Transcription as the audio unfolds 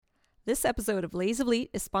This episode of Lays of Elite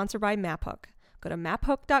is sponsored by MapHook. Go to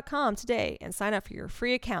maphook.com today and sign up for your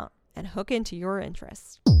free account and hook into your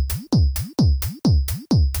interests.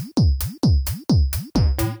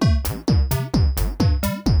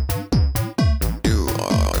 You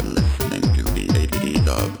are listening to the Ladies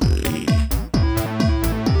of Elite.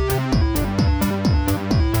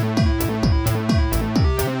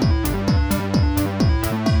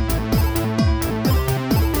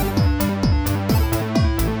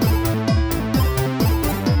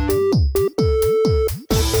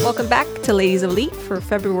 Welcome back to Ladies of Elite for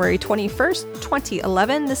February 21st,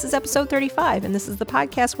 2011. This is episode 35, and this is the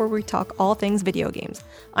podcast where we talk all things video games.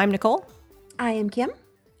 I'm Nicole. I am Kim.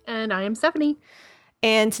 And I am Stephanie.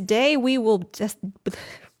 And today we will just...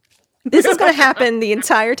 This is going to happen the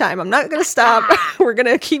entire time. I'm not going to stop. We're going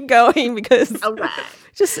to keep going because All right.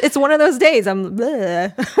 it's one of those days. I'm...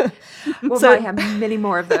 bleh. We'll probably have many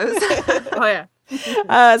more of those. Oh, yeah.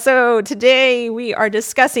 So today we are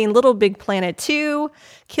discussing Little Big Planet 2,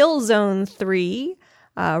 Killzone 3,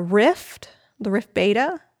 Rift, the Rift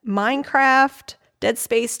Beta, Minecraft, Dead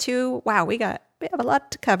Space 2. Wow, we have a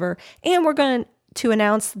lot to cover. And we're going to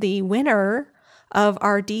announce the winner of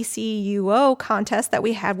our DCUO contest that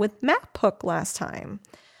we had with MapHook last time.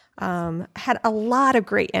 Had a lot of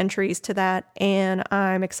great entries to that, and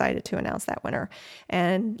I'm excited to announce that winner.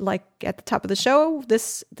 And like at the top of the show,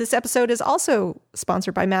 this episode is also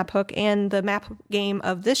sponsored by MapHook, and the map game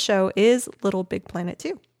of this show is Little Big Planet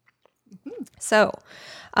 2. Mm-hmm. So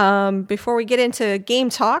before we get into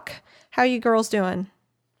game talk, how are you girls doing?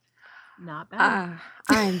 Not bad.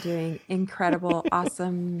 I am doing incredible,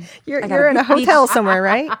 awesome. You're in a hotel somewhere,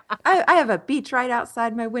 right? I have a beach right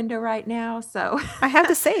outside my window right now. So I have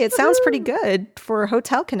to say, it sounds pretty good for a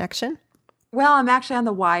hotel connection. well, I'm actually on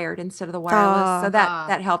the wired instead of the wireless, so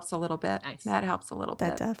that helps a little bit. Nice. That helps a little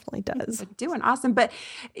That bit. definitely does. But doing awesome. But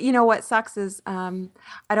you know what sucks is I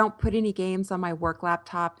don't put any games on my work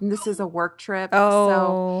laptop, and this is a work trip.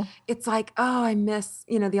 Oh. So it's like, oh, I miss,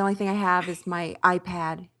 the only thing I have is my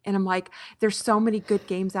iPad. And I'm like, there's so many good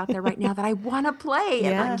games out there right now that I want to play,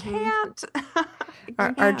 and I can't.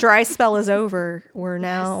 Our dry spell is over. We're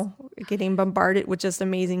now getting bombarded with just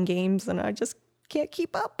amazing games, and I just can't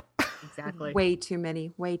keep up. Exactly. Way too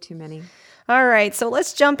many. All right, so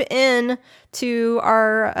let's jump in to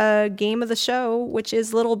our game of the show, which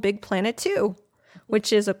is Little Big Planet 2,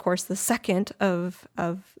 which is, of course, the second of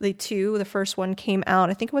the two. The first one came out,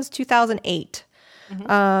 I think it was 2008.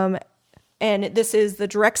 Mm-hmm. And this is the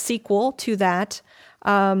direct sequel to that.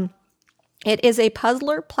 It is a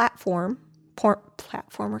puzzler platformer.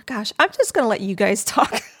 Gosh, I'm just going to let you guys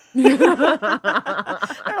talk.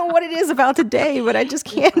 I don't know what it is about today, but I just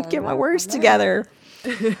can't get my words together.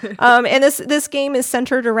 And this game is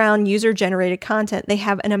centered around user-generated content. They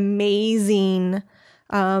have an amazing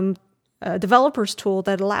developers tool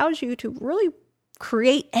that allows you to really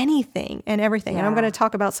create anything and everything. And I'm going to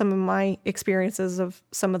talk about some of my experiences of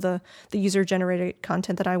some of the user-generated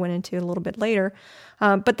content that I went into a little bit later.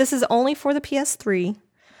 But this is only for the PS3.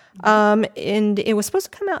 And it was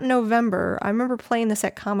supposed to come out in November. I remember playing this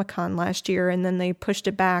at Comic-Con last year, and then they pushed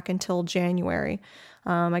it back until January.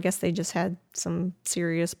 I guess they just had some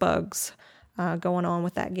serious bugs going on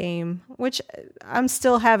with that game, which I'm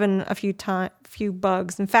still having a few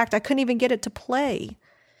bugs. In fact, I couldn't even get it to play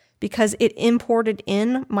because it imported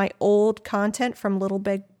in my old content from Little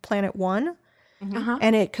Big Planet 1,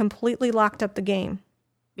 and it completely locked up the game.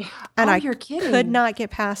 And you're kidding. Could not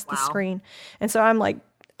get past the screen. And so I'm like,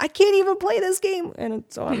 I can't even play this game. And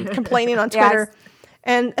so I'm complaining on Twitter.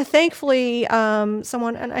 And thankfully,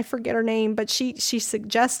 someone, and I forget her name, but she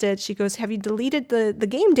suggested, she goes, have you deleted the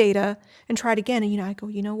game data and tried again? And, I go,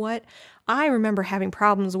 you know what? I remember having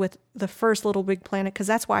problems with the first Little Big Planet because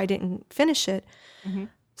that's why I didn't finish it. Mm-hmm.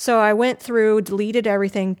 So I went through, deleted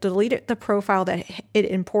everything, deleted the profile that it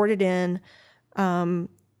imported in, and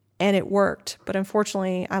it worked. But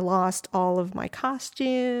unfortunately, I lost all of my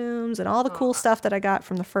costumes and all the cool stuff that I got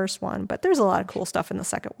from the first one. But there's a lot of cool stuff in the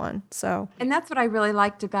second one. So, And that's what I really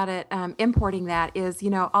liked about it, importing that is,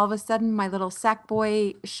 all of a sudden my little sack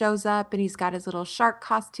boy shows up and he's got his little shark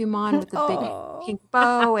costume on with a big pink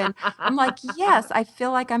bow. And I'm like, yes, I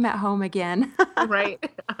feel like I'm at home again. Right.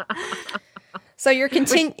 So you're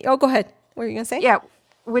continuing. Oh, go ahead. What were you gonna say? Yeah,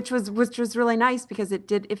 which was really nice because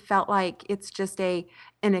it felt like it's just a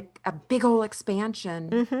big old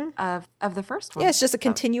expansion of the first one. Yeah, it's just a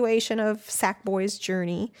continuation of Sackboy's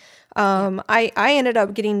journey. I ended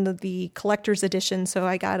up getting the collector's edition, so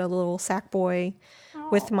I got a little Sackboy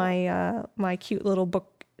with my my cute little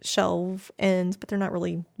bookshelf ends, but they're not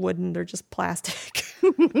really wooden; they're just plastic.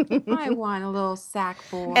 I want a little sack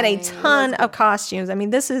boy. And a ton of costumes. I mean,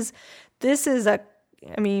 this is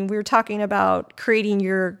I mean, we were talking about creating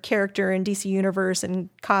your character in DC Universe and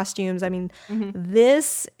costumes. I mean,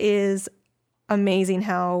 this is amazing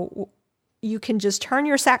how you can just turn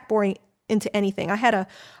your Sackboy into anything. I had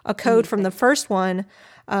a code from the first one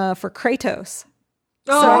for Kratos.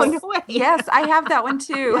 Oh, no way. Yes, I have that one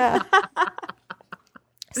too. Yeah.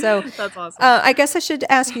 So That's awesome. I guess I should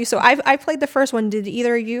ask you. So I played the first one. Did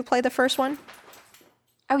either of you play the first one?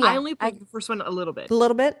 Oh yeah. I only played the first one a little bit. A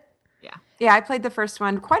little bit? Yeah, I played the first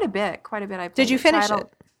one quite a bit. I played. Did you finish So I it?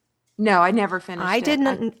 don't- No, I never finished I it.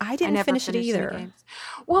 didn't. I I didn't never finish it finished any either. games.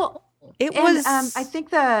 Well, It and, was I think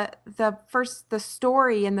the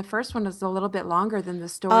story in the first one is a little bit longer than the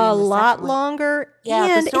story a in the lot second one. longer, Yeah,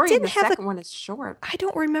 and the it story in didn't the have second one is short. I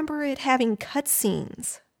don't remember it having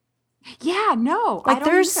cutscenes. Yeah, no, I Like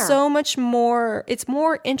don't there's either. so much more. It's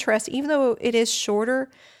more interesting, even though it is shorter.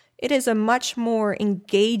 It is a much more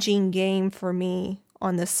engaging game for me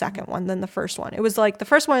on the second one than the first one. It was like the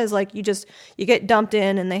first one is like you get dumped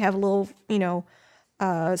in and they have a little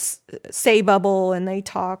say bubble and they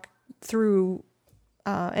talk through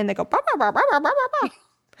and they go bah, bah, bah, bah, bah, bah, bah,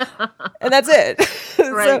 bah. And that's it.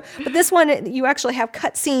 Right. But this one you actually have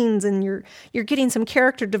cutscenes and you're getting some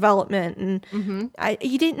character development and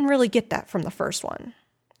you didn't really get that from the first one.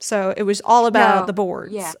 So it was all about No, the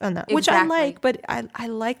boards yeah, and that, which I exactly. like, but I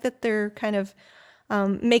like that they're kind of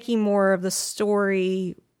making more of the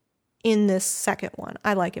story in this second one.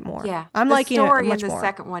 I like it more. Yeah, I'm the liking it story much in the more.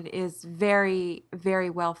 second one is very, very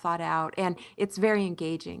well thought out, and it's very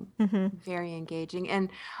engaging. Very engaging, and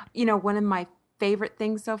one of my favorite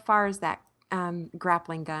things so far is that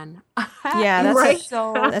grappling gun. Yeah, It's Right.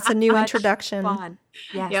 so That's a new much introduction. fun.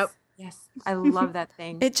 Yes, Yep. yes, I love that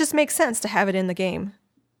thing. It just makes sense to have it in the game.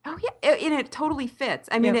 Oh yeah, and it totally fits.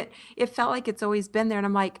 I mean, Yep. it felt like it's always been there,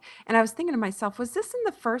 and I was thinking to myself, was this in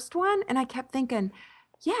the first one? And I kept thinking,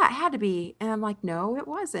 yeah, it had to be, and I'm like, no, it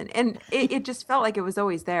wasn't, and it just felt like it was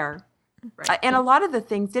always there. Right. And a lot of the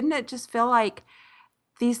things, didn't it just feel like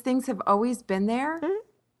these things have always been there?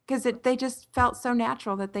 Because they just felt so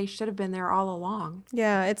natural that they should have been there all along.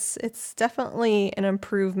 Yeah, it's definitely an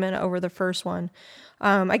improvement over the first one.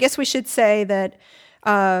 I guess we should say that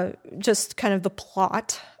just kind of the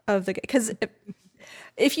plot of the game, because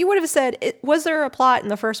if you would have said, was there a plot in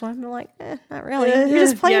the first one? I'm like, not really. You're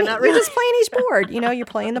just playing. not You're just playing each board. You're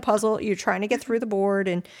playing the puzzle. You're trying to get through the board,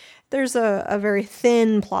 and there's a very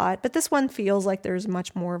thin plot. But this one feels like there's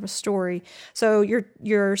much more of a story. So you're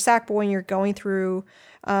Sackboy, and you're going through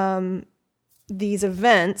these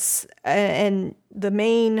events, and the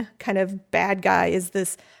main kind of bad guy is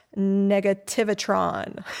this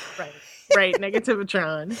Negativitron. Right.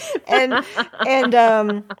 Negativitron.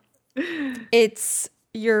 and it's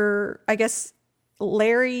I guess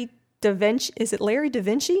Larry Da Vinci. Is it Larry Da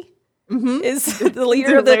Vinci? Is the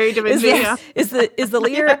leader of the Larry Da Vinci, yeah. is the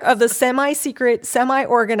leader of the semi-secret,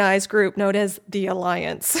 semi-organized group known as the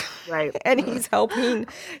Alliance. Right. And he's helping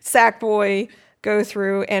Sackboy go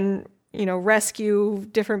through and rescue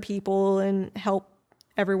different people and help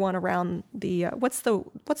everyone around the what's the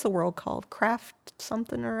world called? Craft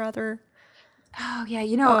something or other. Oh yeah,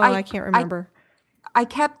 I can't remember. I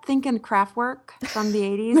kept thinking Kraftwerk from the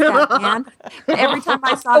 80s, that band. Every time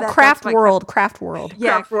I saw that, Craft that's what- World, Craft World.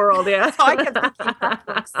 Yeah, Craft World, yeah. so I kept thinking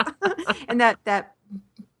Kraftwerks. And that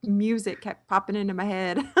music kept popping into my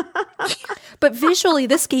head. But visually,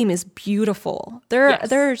 this game is beautiful. Yes.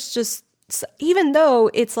 There's just, even though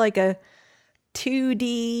it's like a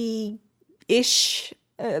 2D ish,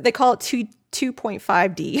 they call it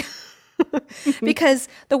 2.5D. Because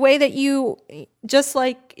the way that just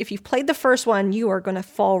like if you've played the first one, you are going to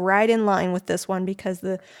fall right in line with this one, because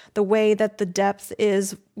the way that the depth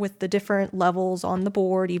is with the different levels on the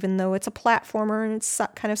board, even though it's a platformer and it's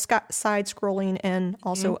kind of side scrolling and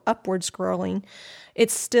also upward scrolling,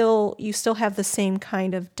 you still have the same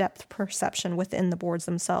kind of depth perception within the boards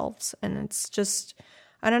themselves. And it's just,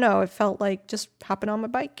 I don't know, it felt like just hopping on my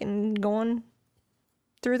bike and going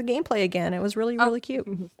through the gameplay again. It was really, really cute.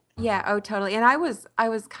 Yeah, oh totally. And I was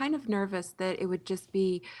kind of nervous that it would just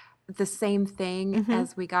be the same thing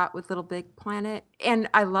as we got with Little Big Planet. And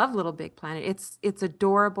I love Little Big Planet. It's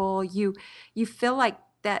adorable. You feel like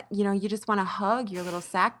that, you just want to hug your little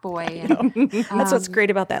Sackboy. And That's what's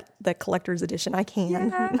great about the collector's edition. I can.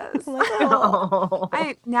 yes. I'm like, oh.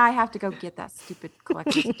 Now I have to go get that stupid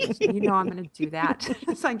collector's edition. I'm going to do that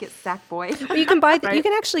so I can get Sackboy. But you can buy. Right. You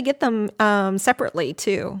can actually get them separately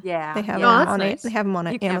too. Yeah, they have yeah. them that's on nice. it. They have them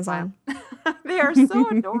on You can't buy Amazon. 'em. They are so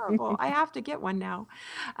adorable. I have to get one now.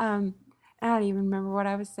 I don't even remember what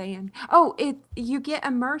I was saying. Oh, you get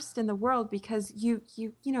immersed in the world because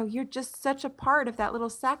you're just such a part of that little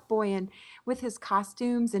sack boy, and with his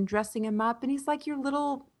costumes and dressing him up, and he's like your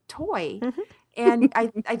little toy. Mhm. And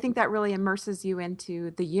I think that really immerses you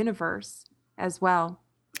into the universe as well.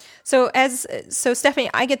 So Stephanie,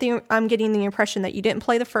 I'm getting the impression that you didn't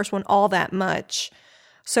play the first one all that much.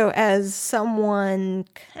 So as someone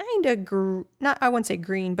kind of not, I wouldn't say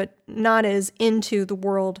green, but not as into the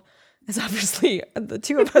world as obviously the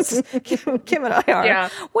two of us, Kim and I are. Yeah.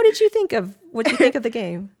 What did you think of the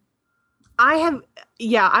game?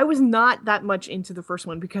 I was not that much into the first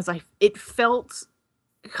one because it felt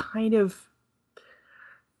kind of,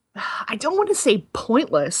 I don't want to say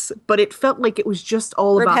pointless, but it felt like it was just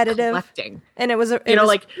all Repetitive. about collecting. And it was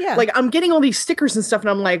Like I'm getting all these stickers and stuff, and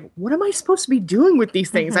I'm like, what am I supposed to be doing with these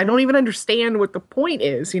things? I don't even understand what the point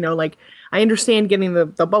is. Like I understand getting the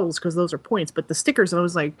bubbles because those are points, but the stickers, I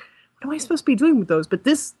was like, what am I supposed to be doing with those? But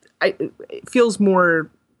it feels more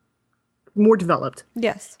developed.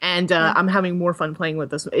 Yes. And I'm having more fun playing with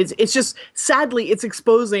this. It's just, sadly, it's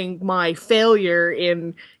exposing my failure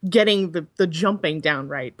in getting the jumping down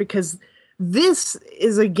right, because this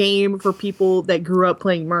is a game for people that grew up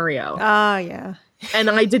playing Mario. Yeah. And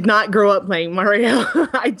I did not grow up playing Mario.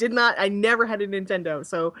 I never had a Nintendo.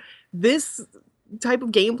 So this type of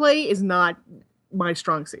gameplay is not my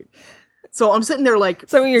strong suit. So I'm sitting there like,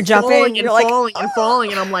 so when you're jumping, you're like falling and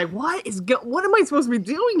falling, and I'm like, what am I supposed to be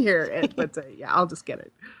doing here? But I'll just get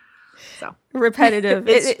it. So repetitive.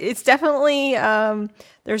 It's definitely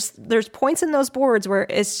there's points in those boards where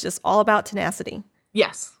it's just all about tenacity.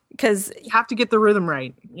 Yes, because you have to get the rhythm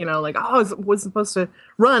right. Like, I was supposed to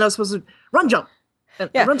run. I was supposed to run, jump.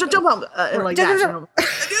 Yeah. Run, jump, like that.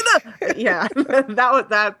 Yeah,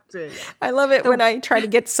 that. Yeah. I love it when I try to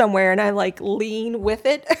get somewhere and I like lean with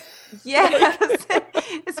it. Yes,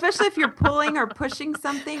 especially if you're pulling or pushing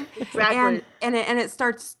something, exactly, and it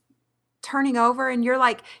starts turning over, and you're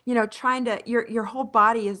like, trying to, your whole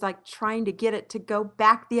body is like trying to get it to go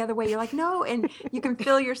back the other way. You're like, no, and you can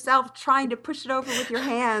feel yourself trying to push it over with your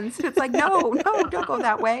hands. It's like, no, don't go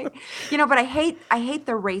that way. But I hate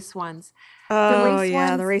the race ones.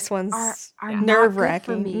 The race ones are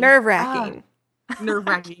nerve-wracking. Nerve-wracking.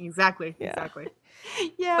 Nerve-wracking, exactly.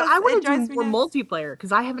 Yeah, but I want to do more multiplayer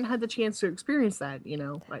because I haven't had the chance to experience that.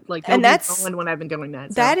 Like and that's when I've been doing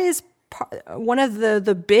that. That is one of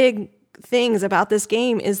the big things about this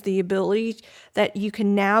game is the ability that you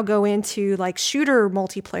can now go into like shooter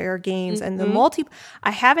multiplayer games and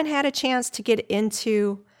I haven't had a chance to get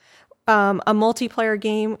into a multiplayer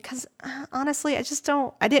game because honestly,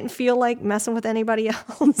 I didn't feel like messing with anybody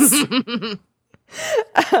else.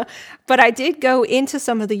 But I did go into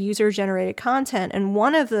some of the user-generated content, and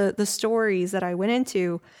one of the stories that I went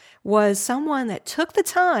into was someone that took the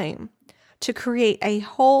time to create a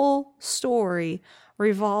whole story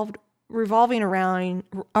revolving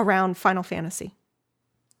around Final Fantasy.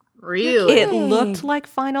 Really? It looked like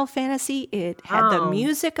Final Fantasy. It had the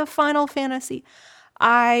music of Final Fantasy.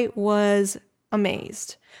 I was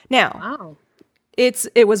amazed. Now,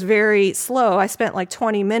 it was very slow. I spent like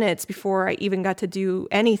 20 minutes before I even got to do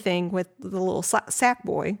anything with the little sack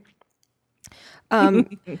boy.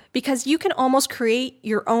 Because you can almost create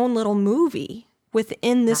your own little movie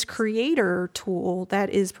within this creator tool that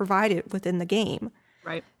is provided within the game.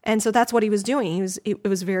 Right. And so that's what he was doing. It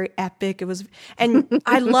was very epic. And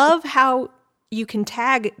I love how you can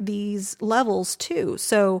tag these levels too.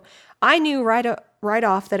 So I knew right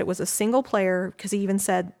off that it was a single player because he even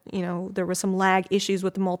said, there was some lag issues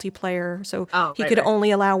with the multiplayer. So he could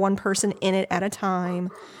only allow one person in it at a time.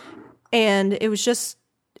 And it was just,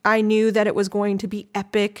 I knew that it was going to be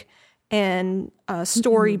epic and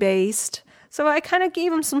story based. So I kind of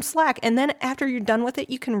gave him some slack. And then after you're done with it,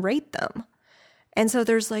 you can rate them. And so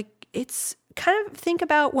there's it's kind of, think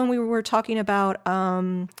about when we were talking about,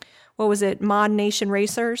 what was it? Mod Nation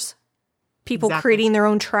Racers. People creating their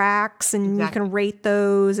own tracks and you can rate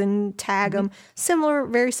those and tag them.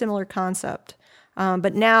 Very similar concept.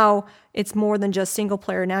 But now it's more than just single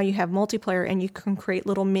player. Now you have multiplayer and you can create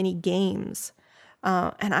little mini games.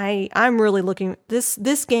 And I'm really looking,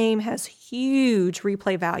 this game has huge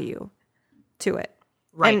replay value to it.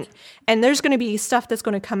 Right. And there's going to be stuff that's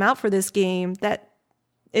going to come out for this game that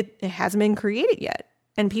it hasn't been created yet.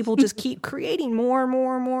 And people just keep creating more and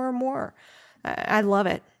more and more and more. I love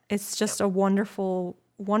it. It's just a wonderful,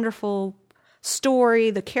 wonderful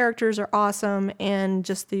story. The characters are awesome, and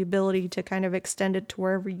just the ability to kind of extend it to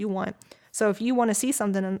wherever you want. So if you want to see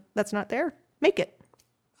something that's not there, make it.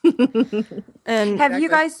 And have you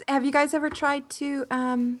guys ever tried to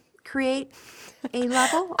create a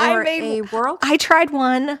level or a world? I tried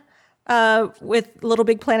one with Little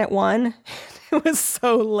Big Planet 1. It was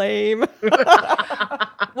so lame.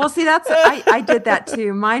 Well, see, I did that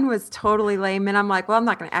too. Mine was totally lame, and I'm like, well, I'm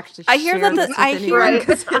not going to actually. I hear that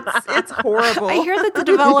it's horrible. I hear that the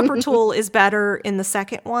developer tool is better in the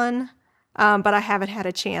second one, but I haven't had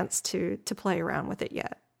a chance to play around with it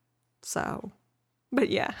yet. So, but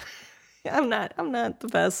yeah, I'm not the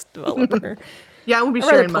best developer. Yeah, I won't be I'd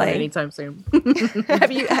rather sharing mine play. anytime soon.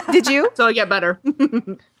 Did you? So I get better.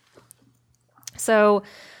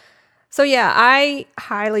 So yeah, I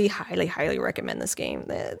highly, highly, highly recommend this game.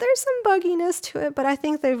 There's some bugginess to it, but I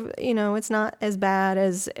think it's not as bad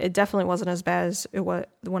as, it definitely wasn't as bad as it was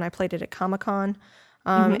when I played it at Comic-Con.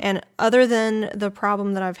 And other than the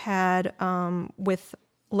problem that I've had with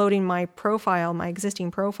loading my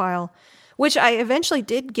existing profile, which I eventually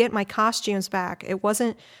did get my costumes back. It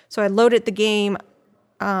wasn't, so I loaded the game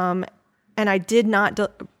and I did not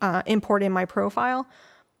import in my profile.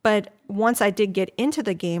 But once I did get into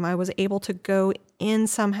the game, I was able to go in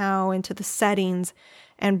somehow into the settings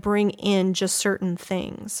and bring in just certain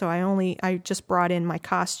things. So I just brought in my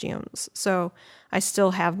costumes. So I still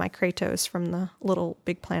have my Kratos from the Little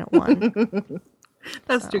Big Planet 1.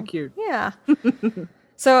 That's too cute. Yeah.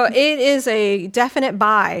 So it is a definite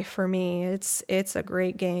buy for me. It's a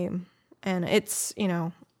great game, and it's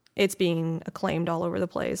being acclaimed all over the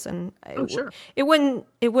place. And Sure. It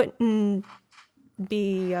wouldn't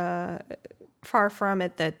be far from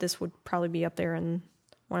it that this would probably be up there in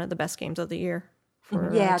one of the best games of the year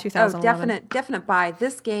for 2011. Definite buy.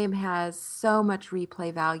 This game has so much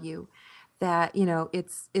replay value that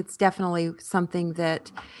it's definitely something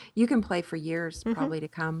that you can play for years probably to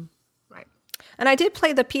come. Right. And I did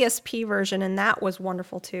play the PSP version, and that was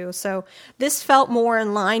wonderful too. So this felt more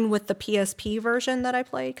in line with the PSP version that I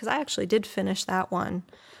played, because I actually did finish that one.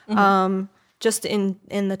 Just in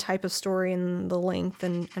the type of story and the length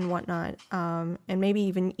and whatnot, and maybe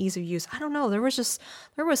even ease of use. I don't know. There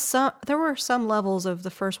were some levels of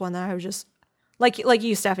the first one that I was just like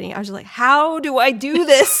you, Stephanie. I was just like, how do I do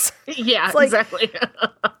this? Yeah, like, exactly.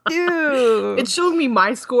 Dude, It's showing me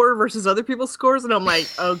my score versus other people's scores, and I'm like,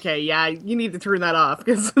 okay, yeah, you need to turn that off,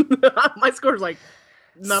 because my score's like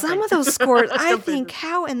nothing. some of those scores, I think,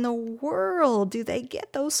 how in the world do they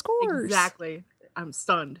get those scores? Exactly. I'm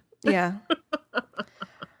stunned. Yeah.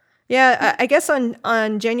 Yeah, I guess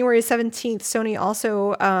on January 17th, Sony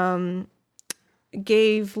also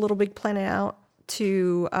gave Little Big Planet out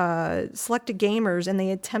to selected gamers, and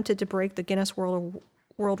they attempted to break the Guinness World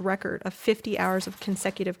Record of 50 hours of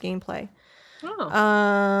consecutive gameplay.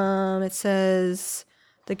 Oh. It says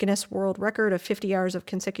the Guinness World Record of 50 hours of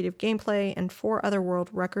consecutive gameplay and 4 other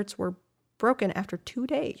world records were broken after 2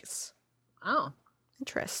 days. Oh.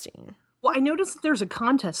 Interesting. Well, I noticed that there's a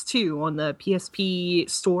contest too on the PSP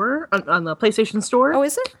store, on the PlayStation Store. Oh,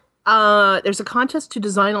 is it? There's a contest to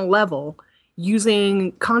design a level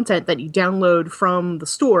using content that you download from the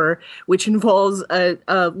store, which involves a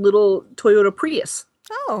little Toyota Prius.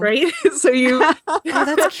 Oh, Right? So you... Oh,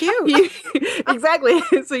 that's cute. Exactly.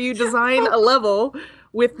 So you design a level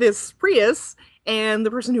with this Prius, and the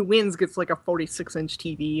person who wins gets like a 46-inch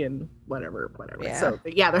TV and whatever. Yeah. So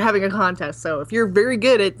yeah, they're having a contest. So if you're very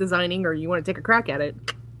good at designing, or you want to take a crack at it,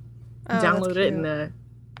 download it and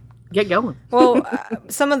get going. Well,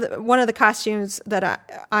 one of the costumes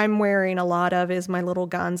that I'm wearing a lot of is my little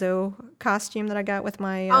Gonzo costume that I got with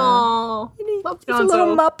my. Oh, It's a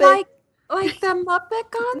little Muppet. Like the Muppet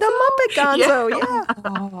Gonzo? The Muppet Gonzo, yeah.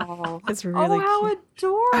 Oh, It's really how cute.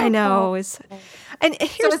 adorable! I know. And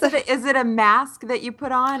here's So is it a mask that you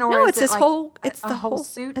put on, or no, is it's it this like whole. It's a the whole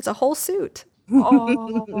suit? It's a whole suit.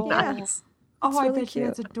 Oh, Nice. Oh, I really bet you cute.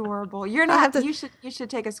 it's adorable. You're I have not. to- You should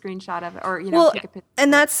take a screenshot of it, or Well, take a picture.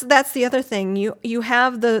 and that's the other thing. You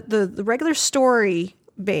have the regular story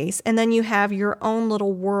base, and then you have your own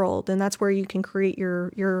little world, and that's where you can create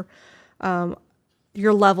your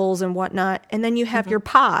levels and whatnot, and then you have your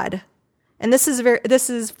pod. And this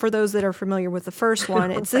is for those that are familiar with the first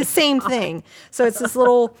one. It's the same thing. So it's this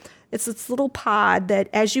little pod that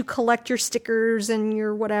as you collect your stickers and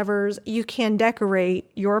your whatevers, you can decorate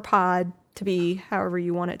your pod to be however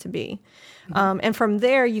you want it to be. And from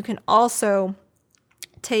there, you can also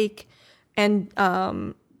take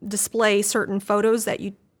and display certain photos that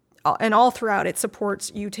and all throughout it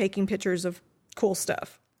supports you taking pictures of cool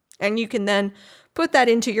stuff. And you can then put that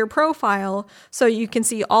into your profile so you can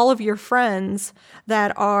see all of your friends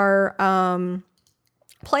that are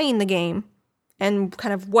playing the game and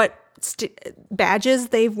kind of what badges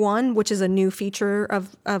they've won, which is a new feature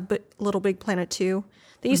of Little Big Planet 2.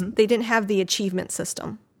 They didn't have the achievement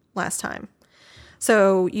system last time.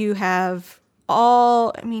 So you have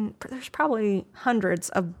there's probably hundreds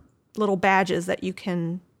of little badges that you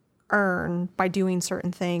can earn by doing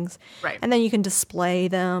certain things. Right. And then you can display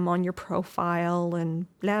them on your profile and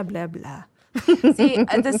blah, blah, blah. See,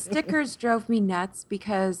 the stickers drove me nuts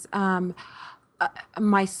because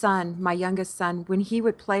my son, my youngest son, when he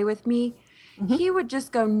would play with me, he would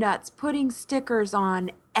just go nuts putting stickers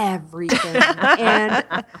on everything. And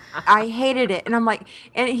I hated it. And I'm like,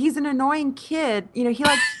 and he's an annoying kid. You know, he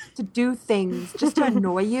likes to do things just to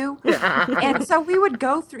annoy you. And so he'd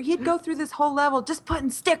go through this whole level just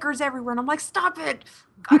putting stickers everywhere. And I'm like, stop it.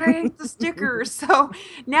 God, I hate the stickers. So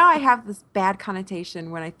now I have this bad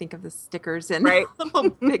connotation when I think of the stickers in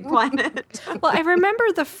Little Big Planet. Well, I remember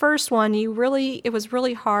the first one, it was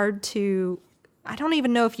really hard to, I don't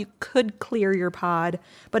even know if you could clear your pod,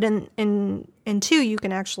 but in 2, you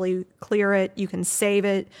can actually clear it. You can save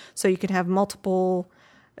it, so you can have multiple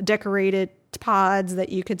decorated pods that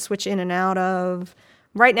you could switch in and out of.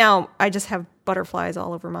 Right now, I just have butterflies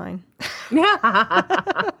all over mine.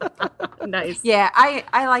 Nice. Yeah,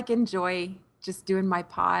 I enjoy just doing my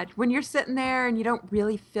pod. When you're sitting there and you don't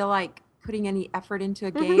really feel like putting any effort into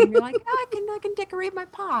a game, you're like, oh, I can decorate my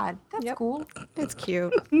pod. That's cool. It's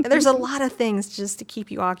cute. There's a lot of things just to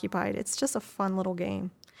keep you occupied. It's just a fun little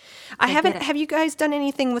game. Have you guys done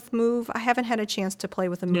anything with Move? I haven't had a chance to play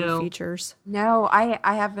with the Move features. No, I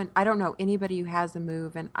haven't. I don't know anybody who has a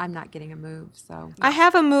Move, and I'm not getting a Move. So I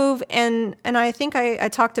have a Move, and I think I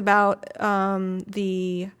talked about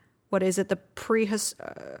what is it? It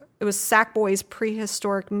was Sackboy's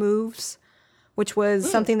prehistoric moves, which was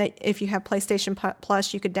something that if you have PlayStation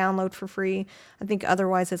Plus, you could download for free. I think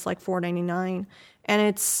otherwise it's like $4.99,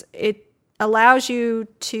 and it allows you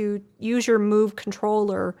to use your Move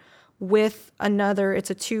controller with another. It's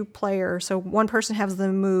a 2-player, so one person has the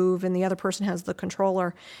Move and the other person has the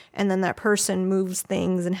controller, and then that person moves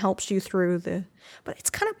things and helps you through but it's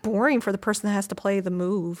kind of boring for the person that has to play the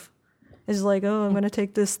Move. It's like, oh, I'm going to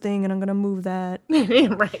take this thing and I'm going to move that.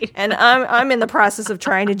 Right. And I'm in the process of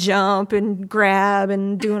trying to jump and grab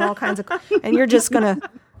and doing all kinds of, and you're just going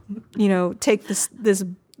to, take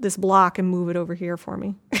this block and move it over here for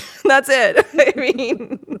me. That's it. I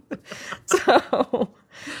mean,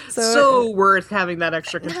 so worth having that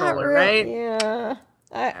extra controller, right? Yeah.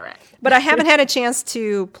 All right. But I haven't had a chance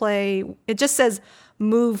to play. It just says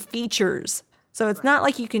Move features. So it's not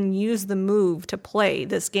like you can use the Move to play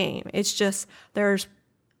this game. It's just there's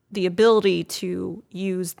the ability to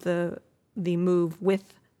use the Move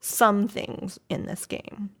with some things in this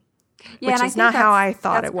game. Yeah, which is not how I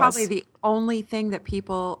thought it was. That's probably the only thing that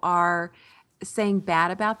people are saying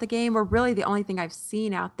bad about the game, or really the only thing I've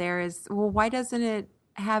seen out there is, well, why doesn't it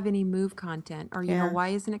have any Move content? Or, you know, why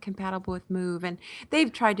isn't it compatible with Move? And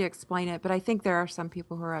they've tried to explain it, but I think there are some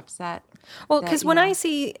people who are upset. Well, because when I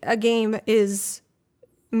see a game is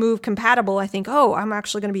Move compatible, I think, oh, I'm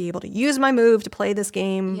actually going to be able to use my Move to play this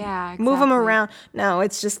game. Yeah, exactly. Move them around. No,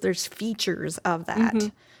 it's just there's features of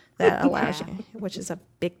that. That allows you, which is a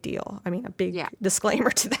big deal. I mean, a big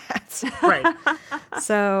disclaimer to that. Right.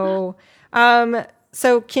 So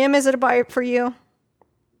Kim, is it a buy for you?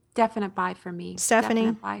 Definite buy for me. Stephanie?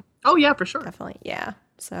 Definite buy. Oh, yeah, for sure. Definitely, yeah.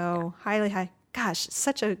 So highly high. Gosh,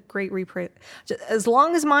 such a great replay. As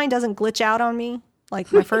long as mine doesn't glitch out on me,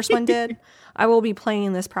 like my first one did, I will be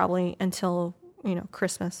playing this probably until,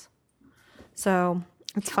 Christmas. So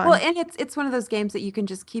it's fun. Well, and it's one of those games that you can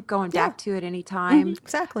just keep going back to at any time.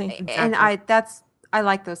 Exactly. And I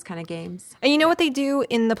like those kind of games. And you know what they do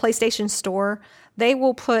in the PlayStation Store? They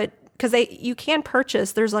will put, because you can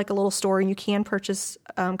purchase, there's like a little store and you can purchase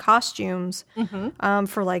costumes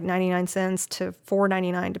for like 99 cents to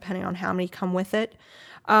 $4.99 depending on how many come with it.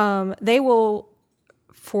 They will,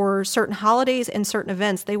 for certain holidays and certain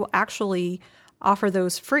events, they will actually offer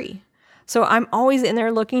those free. So I'm always in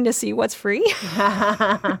there looking to see what's free.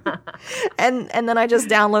 and then I just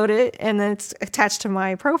download it and then it's attached to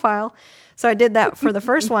my profile. So I did that for the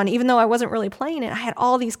first one. Even though I wasn't really playing it, I had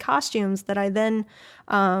all these costumes that I then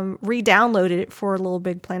re-downloaded it for Little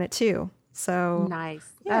Big Planet 2. So nice.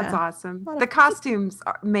 Yeah. That's awesome. The costumes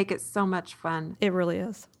make it so much fun. It really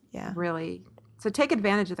is. Yeah. Really. So take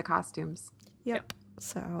advantage of the costumes. Yep.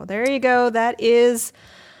 So there you go. That is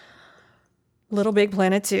Little Big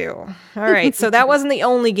Planet 2. All right, so that wasn't the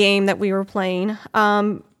only game that we were playing.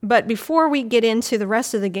 But before we get into the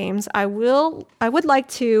rest of the games, I would like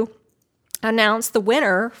to announce the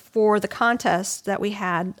winner for the contest that we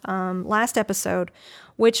had last episode,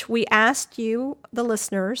 which we asked you, the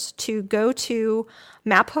listeners, to go to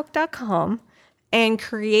maphook.com and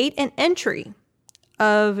create an entry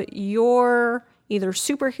of your either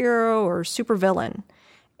superhero or supervillain.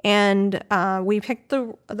 And we picked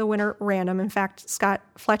the winner at random. In fact, Scott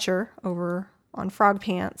Fletcher over on Frog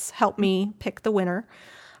Pants helped me pick the winner.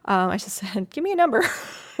 I just said, give me a number.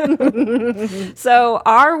 So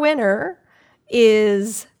our winner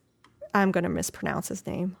is, I'm going to mispronounce his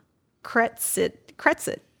name, Kretzit.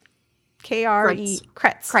 Kretz.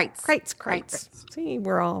 See,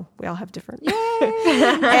 we all have different.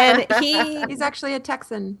 And he's actually a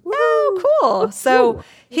Texan. Oh, cool. So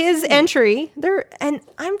his entry there, and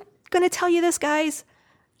I'm going to tell you this, guys,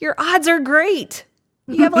 your odds are great.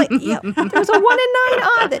 You have there's a 1 in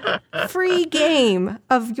 9 odd free game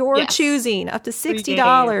of your choosing up to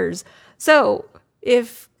 $60. So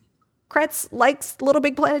if Kretz likes Little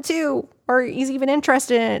Big Planet 2, or he's even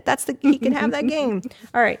interested in it, he can have that game.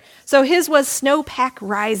 All right. So his was Snowpack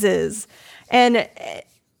Rises. And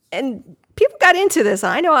people got into this.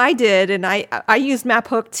 I know I did. And I used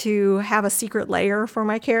MapHook to have a secret layer for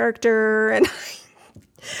my character. And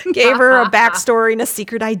gave her a backstory and a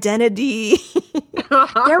secret identity.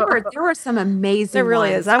 There were some amazing. There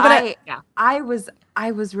really ones. is.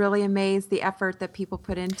 I was really amazed the effort that people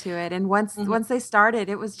put into it, and once they started,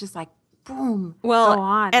 it was just like boom. Well, go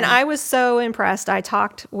on. And I was so impressed. I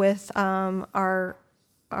talked with our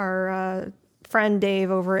friend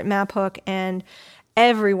Dave over at MapHook, and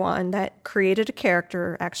everyone that created a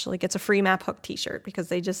character actually gets a free MapHook t-shirt because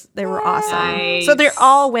they were awesome. Nice. So they're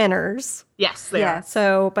all winners. Yes, they are.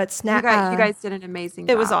 So, but you guys did an amazing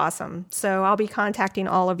job. It was awesome. So I'll be contacting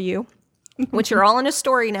all of you, which are all in a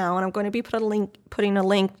story now, and I'm going to be putting a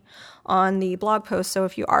link on the blog post. So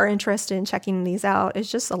if you are interested in checking these out, it's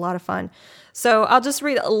just a lot of fun. So I'll just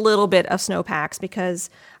read a little bit of Snowpacks because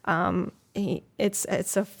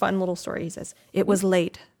it's a fun little story. He says, "It was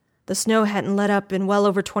late. The snow hadn't let up in well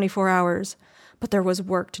over 24 hours, but there was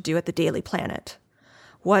work to do at the Daily Planet.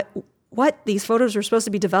 What? These photos were supposed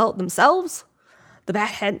to be developed themselves? The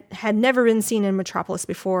bat had never been seen in Metropolis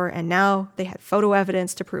before, and now they had photo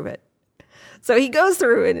evidence to prove it." So he goes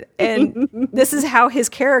through it, and this is how his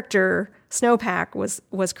character, Snowpack,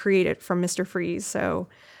 was created from Mr. Freeze. So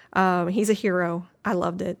he's a hero. I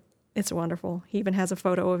loved it. It's wonderful. He even has a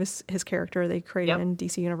photo of his character they created in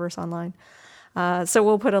DC Universe Online. So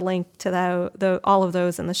we'll put a link to all of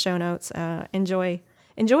those in the show notes. Enjoy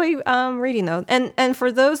reading those. And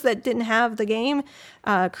for those that didn't have the game,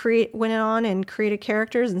 went on and created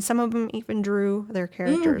characters, and some of them even drew their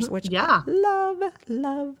characters, which I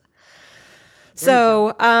love.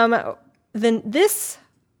 So then this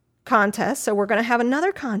contest, so we're going to have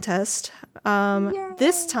another contest,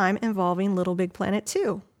 this time involving Little Big Planet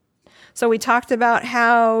 2. So we talked about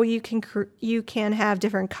how you can have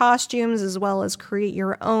different costumes as well as create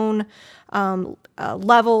your own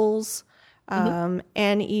levels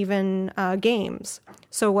and even games.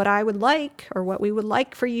 So what we would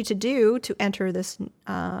like for you to do to enter this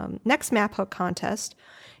next MapHook contest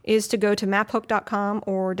is to go to maphook.com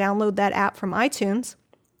or download that app from iTunes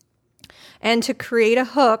and to create a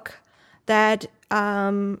hook that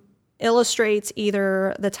illustrates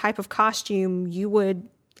either the type of costume you would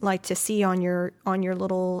like to see on your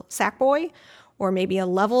little Sackboy, or maybe a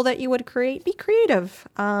level that you would create. Be creative.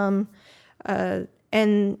 And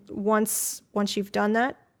once you've done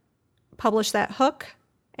that, publish that hook.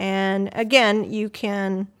 And again, you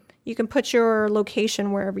can put your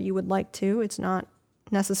location wherever you would like to. It's not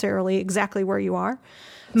necessarily exactly where you are.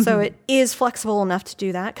 So it is flexible enough to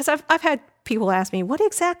do that. Because I've had people ask me, what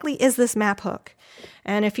exactly is this MapHook?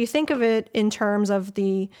 And if you think of it in terms of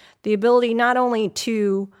the ability not only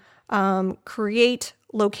to create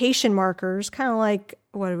location markers, kind of like,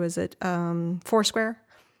 what was it, Foursquare,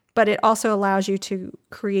 but it also allows you to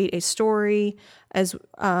create a story as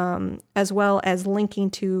well as linking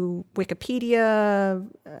to Wikipedia,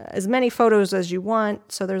 as many photos as you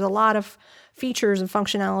want. So there's a lot of features and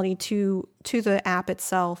functionality to the app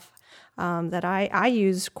itself that I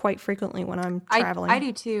use quite frequently when I'm traveling. I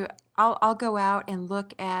do too. I'll go out and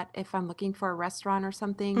look at if I'm looking for a restaurant or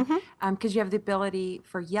something, because you have the ability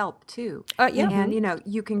for Yelp too. And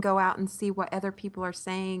you can go out and see what other people are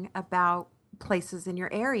saying about places in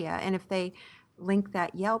your area, and if they link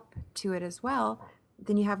that Yelp to it as well,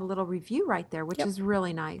 then you have a little review right there, which is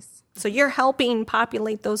really nice. So you're helping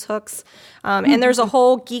populate those hooks. And there's a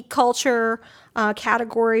whole geek culture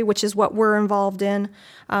category, which is what we're involved in,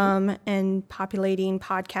 and populating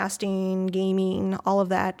podcasting, gaming, all of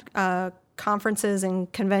that, conferences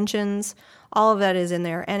and conventions, all of that is in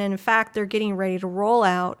there. And in fact, they're getting ready to roll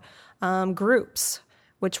out groups,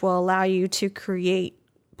 which will allow you to create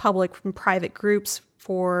public and private groups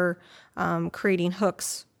for creating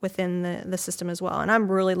hooks within the system as well. And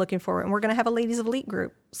I'm really looking forward. And we're going to have a Ladies of Elite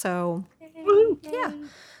group. So, yeah.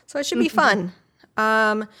 So it should be fun.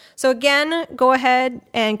 So again, go ahead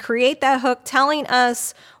and create that hook telling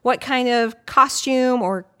us what kind of costume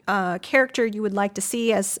or character you would like to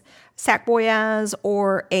see as Sackboy as,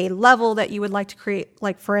 or a level that you would like to create,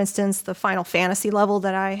 like for instance, the Final Fantasy level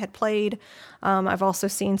that I had played. I've also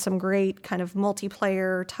seen some great kind of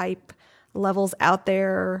multiplayer type levels out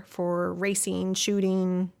there for racing,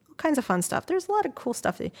 shooting, all kinds of fun stuff. There's a lot of cool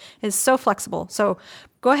stuff that is so flexible. So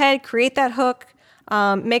go ahead, create that hook.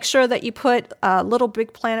 Make sure that you put Little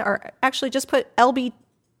Big Planet, or actually just put LBP2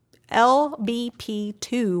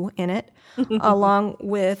 in it, along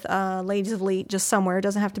with Ladies of Elite, just somewhere. It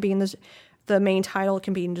doesn't have to be in the main title. It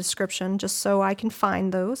can be in the description, just so I can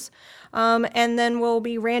find those. And then we'll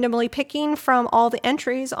be randomly picking from all the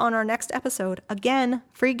entries on our next episode. Again,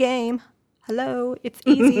 free game. Hello, it's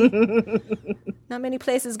easy. Not many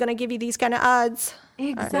places going to give you these kind of odds.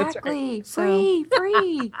 Exactly. Right.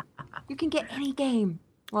 Free. You can get any game.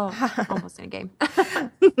 Well, almost any game.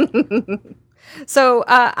 So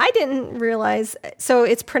I didn't realize. So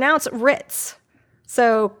it's pronounced Ritz.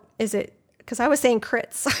 So is it? Because I was saying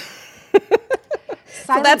crits.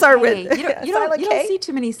 So that's our K. Ritz. You don't see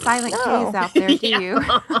too many silent K's out there, do you?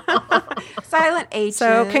 Silent H's.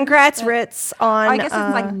 So congrats, Ritz, on I guess it's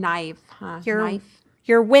like knife, huh? Knife.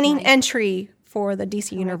 your winning entry for the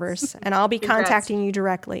DC Universe, and I'll be contacting you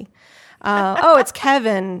directly. It's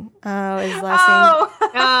Kevin. His last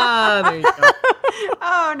name. There you go.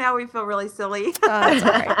 Oh, now we feel really silly. That's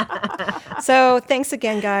all right. So thanks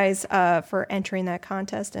again, guys, for entering that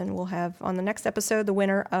contest, and we'll have on the next episode the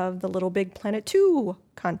winner of the Little Big Planet 2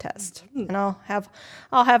 contest, and I'll have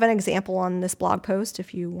an example on this blog post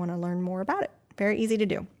if you want to learn more about it. Very easy to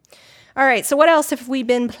do. All right. So what else have we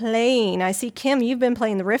been playing? I see Kim, you've been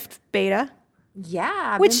playing the Rift beta. Yeah.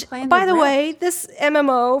 I've Which, been playing by the Rift. way, this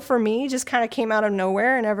MMO for me just kind of came out of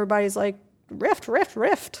nowhere, and everybody's like, Rift.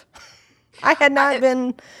 I had not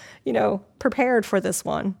been, prepared for this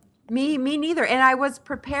one. Me neither. And I was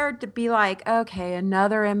prepared to be like, okay,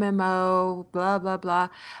 another MMO, blah, blah, blah.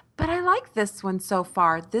 But I like this one so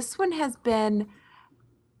far. This one has been,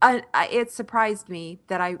 it surprised me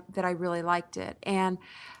that I really liked it. And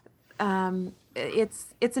it's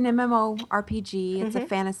an MMO RPG. It's a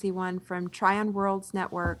fantasy one from Trion Worlds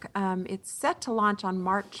Network. It's set to launch on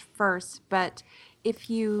March 1st, but if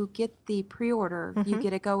you get the pre-order, you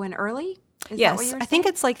get to go in early. Is that what you were I think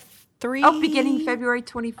saying? it's like 3. Oh, beginning February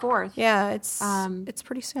 24th. Yeah, it's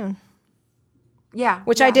pretty soon. Yeah.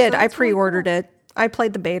 Which yeah, I did. so I it's really pre-ordered cool. it. I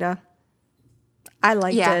played the beta. I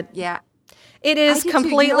liked it. Yeah. It is did too.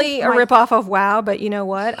 completely a My- ripoff of WoW, but you know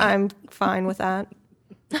what? I'm fine with that.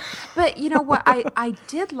 But you know what I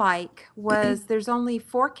did like was there's only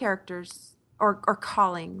 4 characters or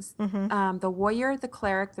callings. The warrior, the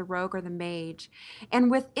cleric, the rogue, or the mage.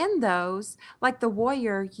 And within those, like the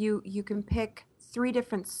warrior, you can pick 3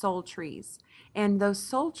 different soul trees. And those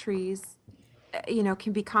soul trees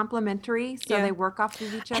can be complementary, so Yeah. they work off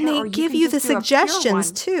of each other. And they or give can you the just do a pure suggestions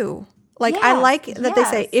one. too. Like I Yes, like that they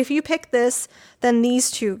say, yes. if you pick this, then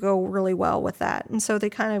these 2 go really well with that. And so they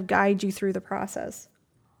kind of guide you through the process.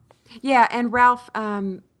 Yeah, and Ralph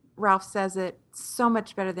says it so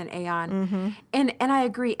much better than Aeon. And I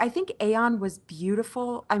agree. I think Aeon was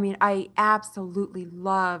beautiful. I mean, I absolutely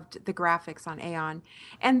loved the graphics on Aeon.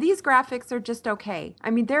 And these graphics are just okay.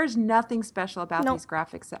 I mean, there's nothing special about Nope. these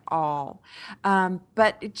graphics at all.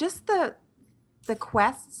 But just the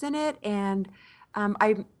quests in it, and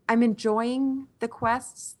I'm enjoying the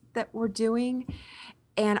quests that we're doing.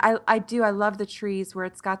 And I love the trees where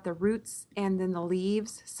it's got the roots and then the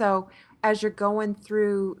leaves. So as you're going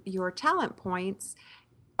through your talent points,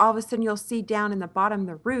 all of a sudden you'll see down in the bottom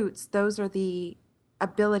the roots. Those are the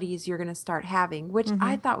abilities you're going to start having, which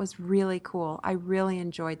I thought was really cool. I really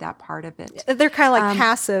enjoyed that part of it. They're kind of like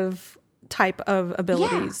passive type of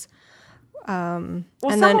abilities. Well, and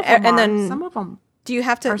some then of them and are. then Some of them do you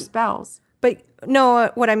have to are spells. But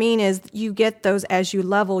no, what I mean is you get those as you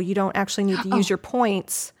level. You don't actually need to use your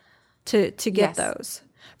points to get Yes. those.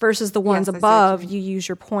 Versus the ones Yes, I see what above, you you use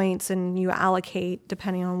your points and you allocate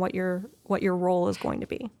depending on what your role is going to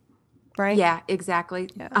be. Right? Yeah, exactly.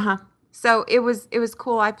 So it was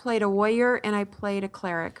cool. I played a warrior and I played a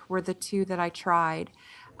cleric were the 2 that I tried.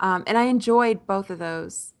 And I enjoyed both of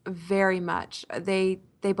those very much. They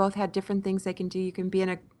both had different things they can do. You can be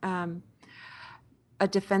in a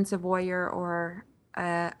defensive warrior or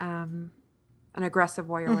an aggressive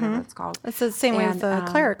warrior, whatever it's called. It's the same way with the And,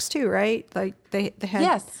 clerics too, right? Like they had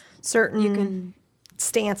Yes. certain You can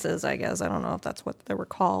stances, I guess. I don't know if that's what they were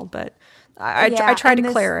called, but I Yeah, tried and a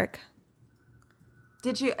this- cleric.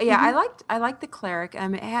 Did you? Yeah, I liked the cleric.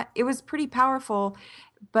 It was pretty powerful,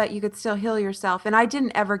 but you could still heal yourself. And I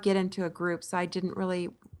didn't ever get into a group, so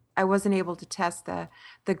I wasn't able to test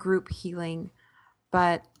the group healing,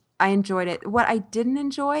 but I enjoyed it. What I didn't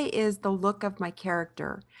enjoy is the look of my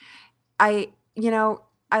character. I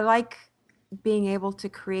like being able to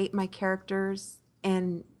create my characters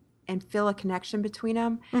and feel a connection between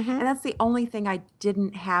them. And that's the only thing I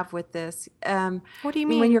didn't have with this. What do you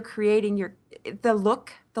mean? When you're creating the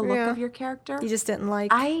look of your character, You just didn't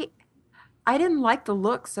like. I didn't like the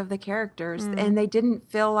looks of the characters, and they didn't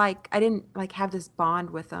feel like I didn't like have this bond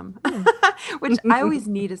with them, which I always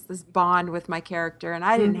need is this bond with my character, and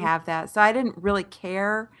I didn't have that. So I didn't really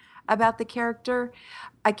care about the character.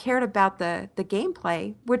 I cared about the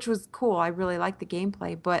gameplay, which was cool. I really liked the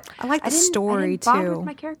gameplay, but I like the story I didn't bond too. with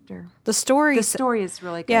my character. The story is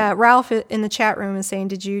really good. Yeah, Ralph in the chat room is saying,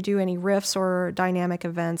 "Did you do any riffs or dynamic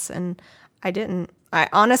events?" And I didn't.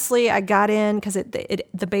 I got in because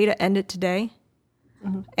the beta ended today,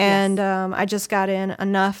 and I just got in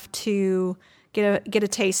enough to get a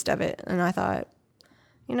taste of it, and I thought,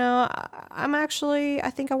 I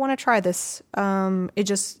think I want to try this.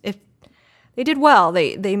 If they did well,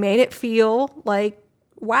 they made it feel like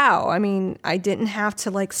wow. I mean, I didn't have to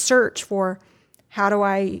like search for how do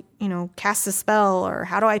I cast a spell or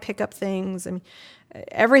how do I pick up things. I mean,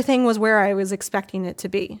 everything was where I was expecting it to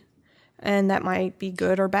be. And that might be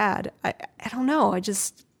good or bad. I don't know.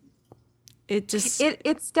 It's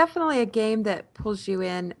definitely a game that pulls you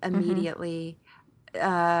in immediately,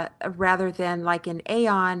 rather than like in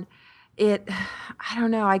Aeon. I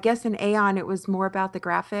don't know. I guess in Aeon it was more about the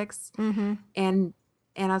graphics, and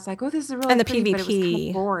I was like, oh, this is really and the pretty, PvP. but it was kind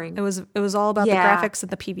of boring. It was all about the graphics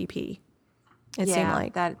and the PvP. It seemed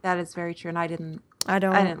like that is very true, and I didn't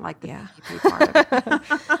like the PvP part of it.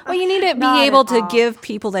 Well, you need to be able to give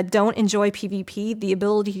people that don't enjoy PvP the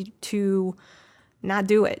ability to not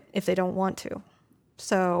do it if they don't want to.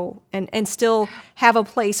 So, and still have a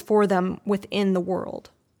place for them within the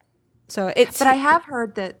world. So But I have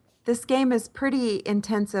heard that this game is pretty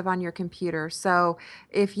intensive on your computer. So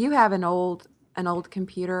if you have an old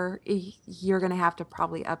computer, you're going to have to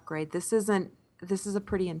probably upgrade. This is a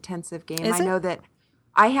pretty intensive game. I know that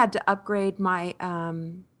I had to upgrade my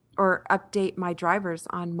or update my drivers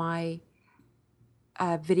on my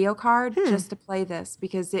video card just to play this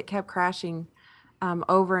because it kept crashing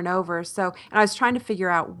over and over. So, and I was trying to figure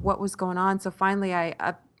out what was going on. So finally I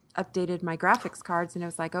updated my graphics cards and it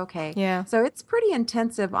was like, okay. Yeah. So it's pretty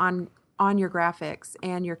intensive on your graphics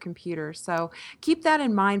and your computer. So keep that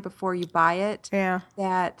in mind before you buy it. Yeah.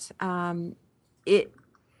 That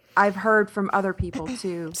I've heard from other people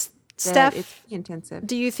too. Steph, it's intensive.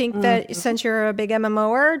 Do you think that since you're a big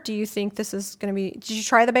MMOer, do you think this is going to be... Did you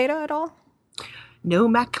try the beta at all? No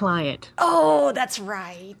Mac client. Oh, that's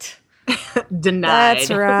right. Denied. That's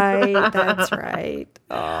right. That's right.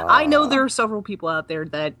 Oh. I know there are several people out there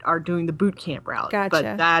that are doing the boot camp route, Gotcha.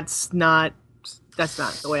 but that's not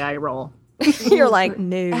the way I roll. You're like,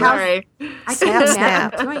 no. Sorry. I can't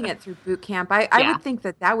imagine doing it through boot camp. I would think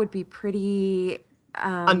that would be pretty...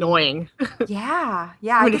 annoying. Yeah.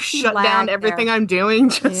 I'm going to shut down everything I'm doing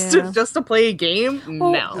just to play a game?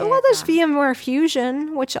 Well, no. Well, there's VMware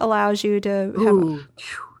Fusion, which allows you to have...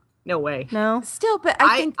 No way. No? Still, but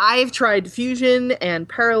I think... I've tried Fusion and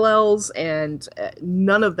Parallels, and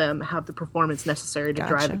none of them have the performance necessary to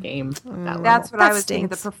drive a game that way. That's what I was thinking.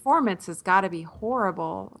 The performance has got to be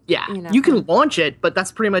horrible. Yeah. You can launch it, but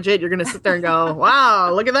that's pretty much it. You're going to sit there and go,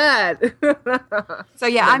 wow, look at that. So,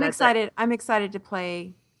 yeah, I'm excited. I'm excited to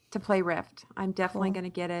play Rift. I'm definitely going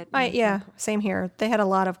to get it. Same here. They had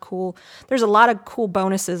there's a lot of cool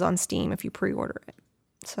bonuses on Steam if you pre-order it.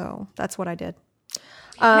 So that's what I did.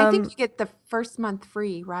 And I think you get the first month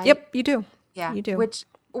free, right? Yep, you do. Yeah, you do.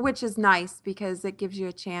 Which is nice because it gives you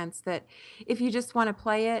a chance that if you just want to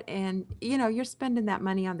play it and, you're spending that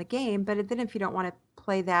money on the game, but then if you don't want to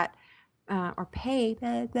play that or pay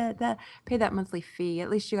that monthly fee,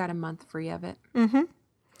 at least you got a month free of it. Mm-hmm.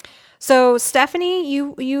 So, Stephanie,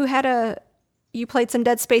 you played some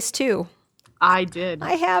Dead Space 2. I did.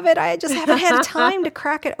 I have it. I just haven't had time to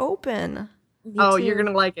crack it open. You're going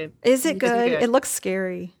to like it. Is it good? It looks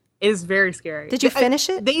scary. It is very scary. Did you finish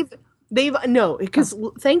it? No, because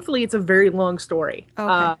thankfully it's a very long story.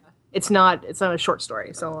 Okay. It's not a short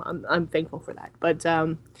story, so I'm thankful for that. But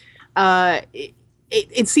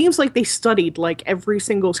it seems like they studied like every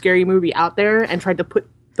single scary movie out there and tried to put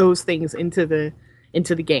those things into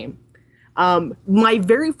the game. My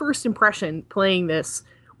very first impression playing this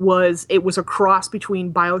was it was a cross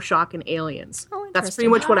between BioShock and Aliens. Oh, interesting. That's pretty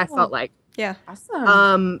much what I felt like. Yeah.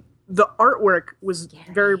 Awesome. The artwork was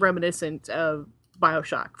very reminiscent of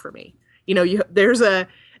BioShock for me. There's a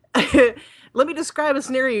let me describe a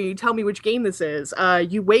scenario. You tell me which game this is.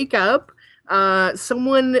 You wake up.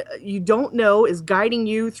 Someone you don't know is guiding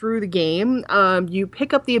you through the game. You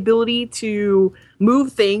pick up the ability to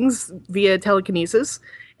move things via telekinesis,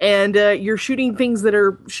 and you're shooting things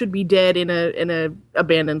that should be dead in a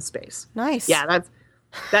abandoned space. Nice. Yeah,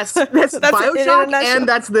 that's BioShock, and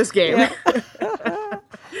that's this game. Yeah.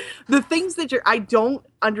 The things that I don't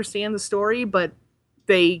understand the story, but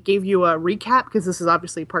they gave you a recap because this is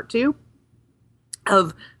obviously part 2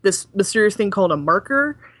 of this mysterious thing called a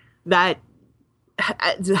marker that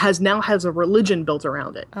has a religion built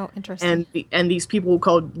around it. Oh, interesting. And these people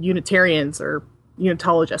called Unitarians or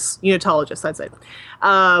Unitologists, that's it.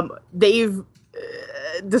 They've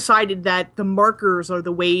decided that the markers are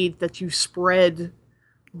the way that you spread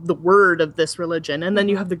the word of this religion, and then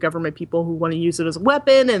you have the government people who want to use it as a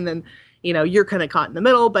weapon, and then you're kind of caught in the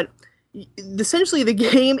middle. But essentially, the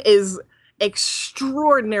game is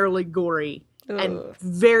extraordinarily gory and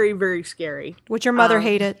very, very scary. Would your mother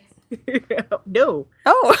hate it? No.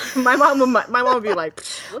 Oh, my mom would be like,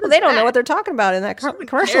 what is they don't that? know what they're talking about in that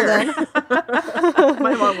commercial. Then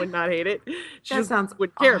My mom would not hate it. She That sounds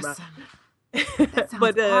would care awesome. about it. That sounds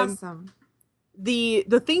But awesome.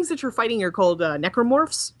 the things that you're fighting are called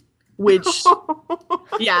necromorphs, which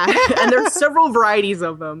yeah, and there's several varieties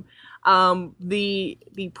of them. The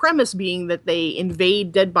premise being that they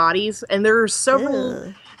invade dead bodies, and there are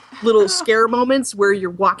several little scare moments where you're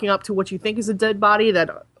walking up to what you think is a dead body that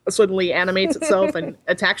suddenly animates itself and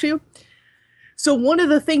attacks you. So one of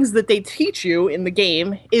the things that they teach you in the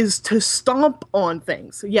game is to stomp on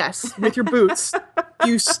things. Yes, with your boots,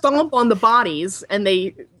 you stomp on the bodies, and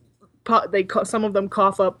some of them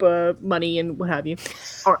cough up money and what have you,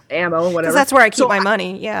 or ammo, whatever. because that's where I keep So my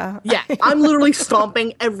money. Yeah. Yeah, I'm literally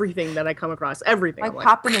stomping everything that I come across. Everything. Like I'm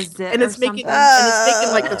popping a zit and or it's making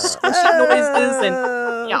something. like the squishy noises and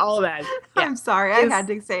yeah, all of that. Yeah. I'm sorry, I had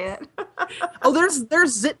to say it. Oh,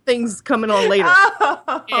 there's zit things coming on later.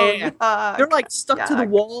 Oh, Yeah. yuck. They're like stuck to the Yuck.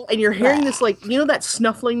 wall, and you're hearing this that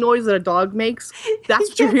snuffling noise that a dog makes. That's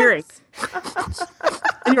what you're hearing.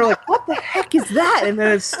 And you're like, what the heck is that? And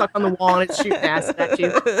then it's stuck on the wall and it's shooting acid at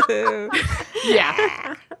you.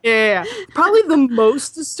 Yeah. Probably the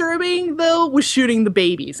most disturbing though was shooting the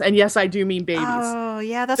babies. And yes, I do mean babies. Oh,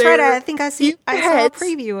 yeah, that's right. I think I saw a heads.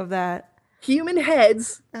 preview of that. Human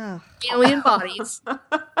heads, Oh. alien bodies, and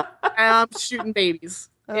I'm shooting babies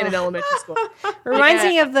in an elementary school. Reminds Yeah.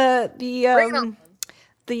 me of the Bring it on.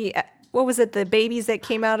 what was it? The babies that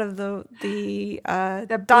came out of the The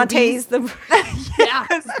Dante's Yeah,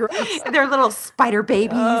 it's gross. They're little spider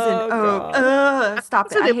babies, Oh, and stop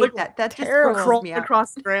it! So I they hate look that. That just terrible. grosses Crawling me out.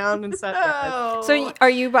 across the ground and stuff. Oh. So are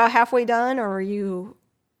you about halfway done, or are you?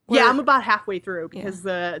 Yeah, I'm about halfway through because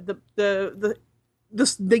the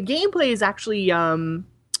gameplay is actually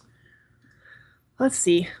let's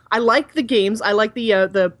see. I like the games. I like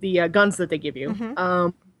the guns that they give you. Mm-hmm.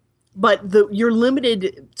 But you're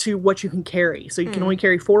limited to what you can carry. So you can only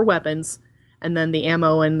carry 4 weapons, and then the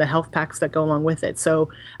ammo and the health packs that go along with it. So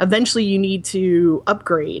eventually you need to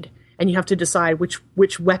upgrade, and you have to decide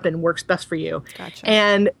which weapon works best for you. Gotcha.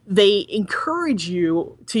 And they encourage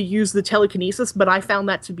you to use the telekinesis, but I found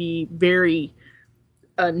that to be very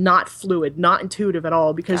not fluid, not intuitive at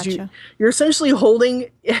all, because Gotcha. you're essentially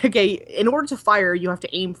holding, okay, in order to fire, you have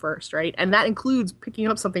to aim first, right? And that includes picking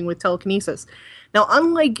up something with telekinesis. Now,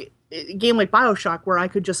 unlike a game like BioShock, where I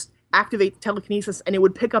could just activate telekinesis and it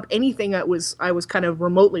would pick up anything I was kind of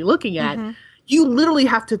remotely looking at, you literally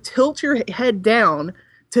have to tilt your head down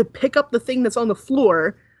to pick up the thing that's on the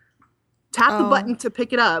floor, tap the button to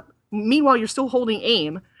pick it up. Meanwhile, you're still holding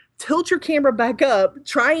aim. Tilt your camera back up,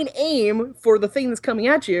 try and aim for the thing that's coming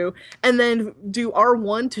at you, and then do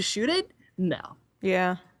R1 to shoot it? No.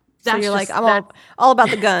 Yeah. So That's you're like, just- I'm all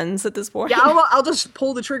about the guns at this point. Yeah, I'll just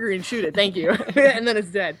pull the trigger and shoot it. Thank you. And then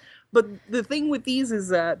it's dead. But the thing with these is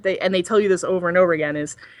they tell you this over and over again,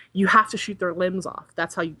 is you have to shoot their limbs off.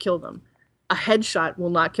 That's how you kill them. A headshot will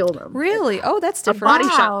not kill them. Really? Oh, that's A different. body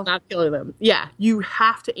shot Wow. will not kill them. Yeah, you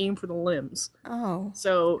have to aim for the limbs. Oh.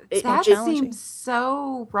 So That challenging. seems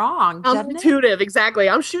so wrong, doesn't it? counterintuitive, exactly.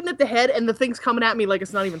 I'm shooting at the head, and the thing's coming at me like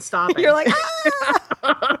it's not even stopping. You're like,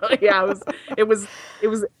 Yeah, it was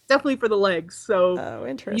definitely for the legs. So oh, you,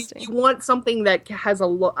 interesting. you want something that has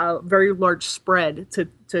a very large spread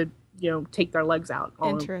to take their legs out all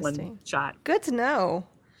in Interesting. one shot. Good to know.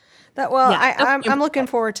 I'm definitely looking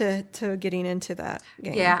forward to getting into that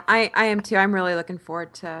game. Yeah, I am too. I'm really looking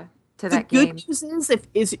forward to The that good game. news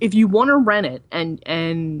is if you want to rent it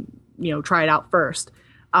and try it out first,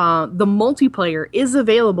 the multiplayer is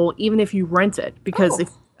available even if you rent it, because Oh.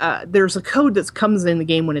 there's a code that comes in the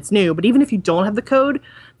game when it's new, but even if you don't have the code,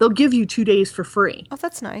 they'll give you 2 days for free. Oh,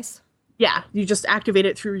 that's nice. Yeah, you just activate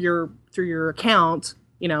it through your account,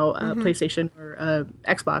 PlayStation or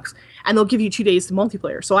Xbox, and they'll give you 2 days to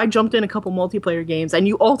multiplayer. So I jumped in a couple multiplayer games, and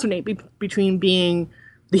you alternate between being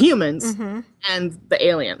the humans and the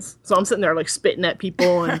aliens. So I'm sitting there like spitting at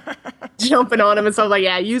people and jumping on them and stuff like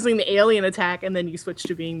using the alien attack, and then you switch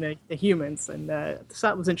to being the humans, and so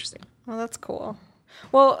that was interesting. Well, that's cool.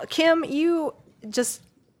 Well, Kim, you just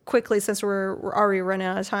quickly, since we're already running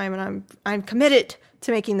out of time, and I'm committed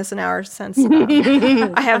to making this an hour, since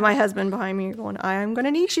I have my husband behind me going, I'm going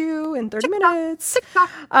to need you in 30 minutes.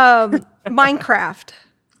 Minecraft.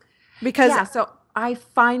 Because so I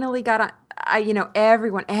finally got on.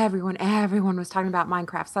 Everyone was talking about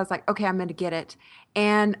Minecraft. So I was like, okay, I'm going to get it.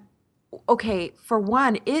 And okay, for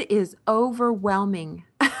one, it is overwhelming.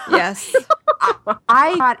 Yes.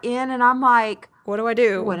 I got in and I'm like, what do I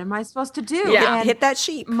do? What am I supposed to do? Yeah, and hit that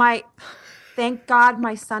sheep. Thank God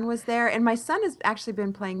my son was there. And my son has actually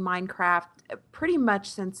been playing Minecraft pretty much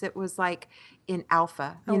since it was like in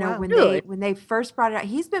alpha. Wow. When they first brought it out,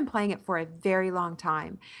 he's been playing it for a very long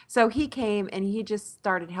time. So he came and he just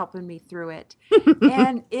started helping me through it.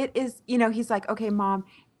 And it is, he's like, okay, Mom,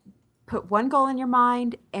 put one goal in your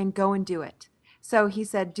mind and go and do it. So he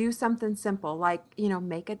said, do something simple, like,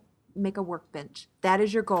 make a workbench. That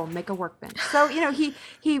is your goal. Make a workbench. So, he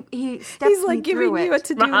steps He's like me giving through you it. a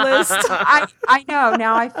to-do list. I know.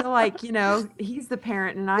 Now I feel like, he's the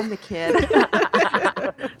parent and I'm the kid.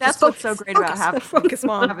 That's what's so great about having. Focus,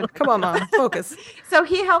 Mom. Come on, Mom. Focus. So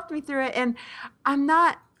he helped me through it, and I'm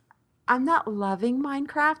not loving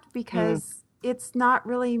Minecraft because it's not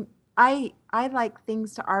really. I like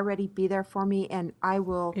things to already be there for me, and I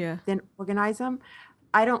will then organize them.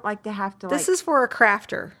 I don't like to have to. This is for a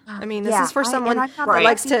crafter. I mean, this is for someone that right.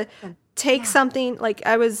 likes to take something. Like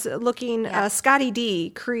I was looking, Scotty D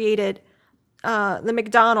created the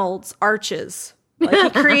McDonald's arches.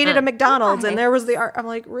 Like he created a McDonald's, and there was the art. I'm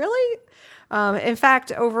like, really? In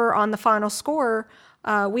fact, over on the Final Score,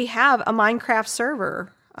 we have a Minecraft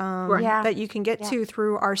server that you can get to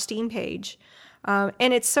through our Steam page,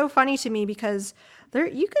 and it's so funny to me because.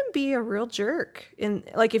 You can be a real jerk.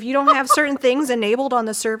 Like if you don't have certain things enabled on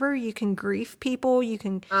the server, you can grief people. You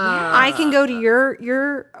can. I can go to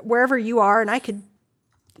your wherever you are, and I could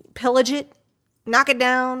pillage it, knock it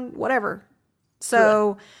down, whatever.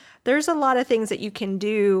 So there's a lot of things that you can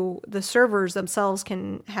do. The servers themselves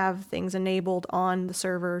can have things enabled on the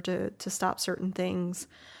server to stop certain things.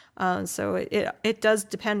 So it does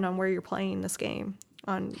depend on where you're playing this game,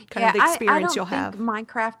 on kind of the experience you'll have.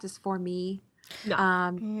 Minecraft is for me. No.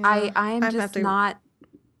 I am just not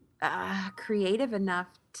creative enough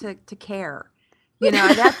to care.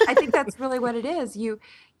 I think that's really what it is.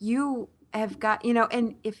 You have got,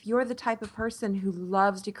 and if you're the type of person who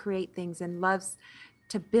loves to create things and loves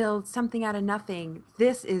to build something out of nothing,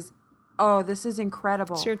 this is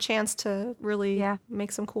incredible. It's your chance to really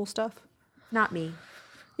make some cool stuff. Not me.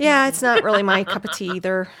 Yeah, it's not really my cup of tea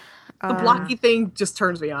either. The blocky thing just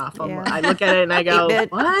turns me off. I look at it and I go,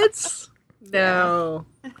 what? No,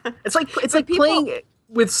 it's like playing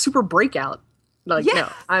with Super Breakout. Like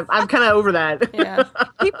no, I'm kind of over that. Yeah,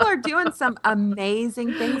 people are doing some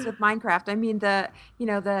amazing things with Minecraft. I mean the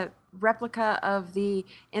replica of the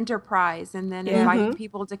Enterprise, and then inviting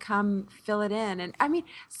people to come fill it in, and I mean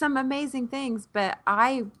some amazing things. But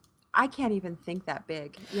I can't even think that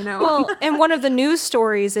big. Well, and one of the news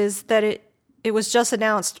stories is that it was just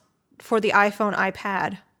announced for the iPhone,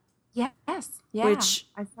 iPad. Yes, yeah, which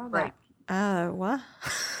I saw that. What?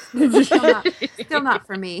 Still not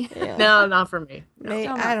for me. Yeah. No, not for me. No.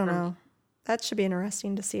 I don't know. That should be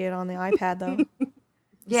interesting to see it on the iPad, though.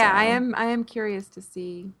 Yeah, so. I am curious to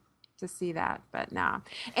see that, but nah.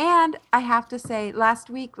 And I have to say, last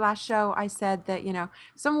show, I said that if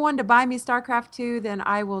someone wanted to buy me StarCraft 2, then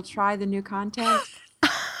I will try the new content.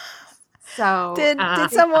 So did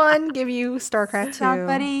someone give you StarCraft 2?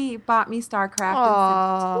 Somebody bought me StarCraft.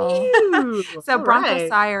 So All Bronco right.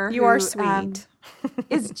 Sire, you are sweet,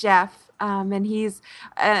 is Jeff, and he's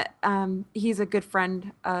a good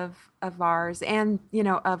friend of ours, and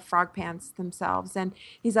of Frog Pants themselves, and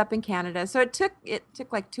he's up in Canada. So it took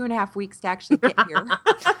like 2.5 weeks to actually get here,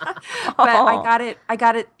 but I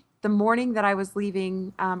got it the morning that I was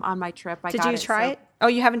leaving on my trip. Did you try it? Oh,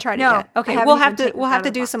 you haven't tried it No, yet. Okay, I we'll haven't have to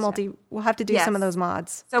do some some of those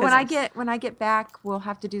mods. So when I get back, we'll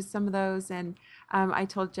have to do some of those, and I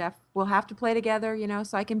told Jeff we'll have to play together,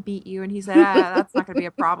 so I can beat you. And he said, that's not going to be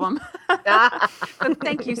a problem. But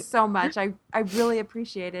thank you so much. I really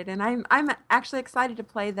appreciate it. And I'm actually excited to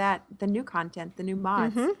play the new content, the new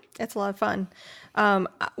mods. It's a lot of fun.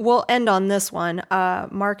 We'll end on this one.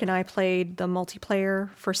 Mark and I played the multiplayer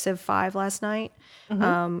for Civ 5 last night.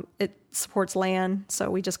 It supports LAN,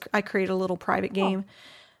 so I created a little private game.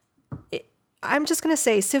 I'm just going to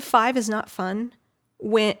say Civ 5 is not fun.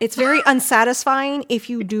 When it's very unsatisfying if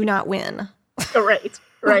you do not win. Right.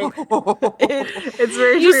 It's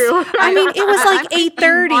very true. I mean, it was like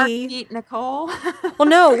 8:30. Mark beat Nicole. Well,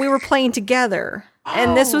 no, we were playing together,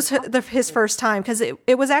 and this was his first time because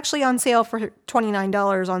it was actually on sale for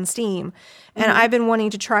 $29 on Steam, and I've been wanting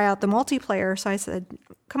to try out the multiplayer. So I said,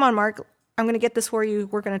 "Come on, Mark, I'm going to get this for you.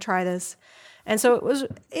 We're going to try this." And so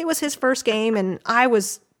it was his first game, and I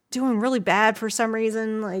was doing really bad for some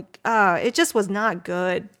reason. Like, it just was not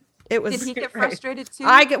good. It was. Did he get frustrated too?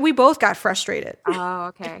 We both got frustrated. Oh,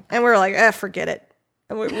 okay. And we were like, forget it.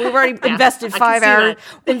 We've already invested 5 hours.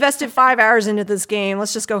 Invested 5 hours into this game.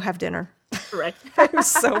 Let's just go have dinner. Right. It was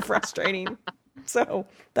so frustrating. So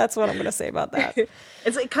that's what I'm going to say about that.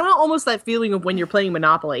 It's like kind of almost that feeling of when you're playing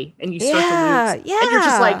Monopoly and you start to lose. Yeah. And you're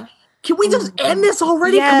just like, can we just end this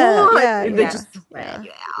already? Come on. And they just drag you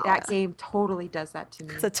out. That game totally does that to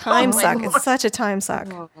me. It's a time suck. It's such a time suck.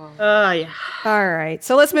 Yeah. All right.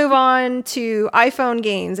 So let's move on to iPhone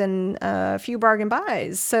games and a few bargain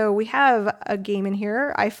buys. So we have a game in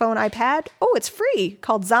here, iPhone, iPad. Oh, it's free,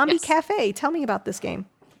 called Zombie Cafe. Tell me about this game.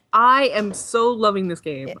 I am so loving this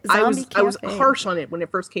game. I was Cafe. harsh on it when it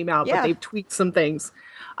first came out, Yeah. but they've tweaked some things.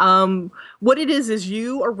 What it is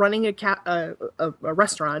you are running a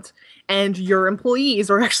restaurant, and your employees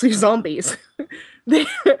are actually zombies.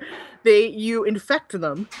 You infect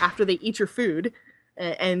them after they eat your food,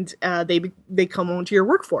 and they come onto your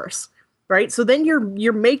workforce, right? So then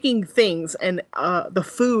you're making things, and the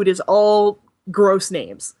food is all gross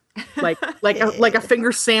names, like a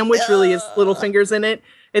finger sandwich really has little fingers in it.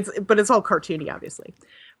 But it's all cartoony, obviously.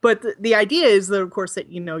 But the idea is that, of course, that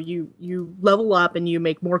you level up and you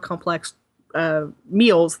make more complex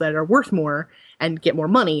meals that are worth more and get more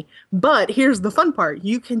money. But here's the fun part: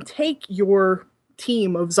 you can take your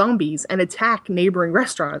team of zombies and attack neighboring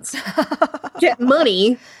restaurants, get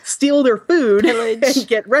money, steal their food, and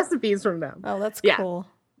get recipes from them. Oh, that's cool.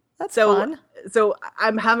 That's so fun. So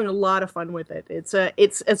I'm having a lot of fun with it.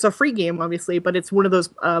 It's a free game, obviously, but it's one of those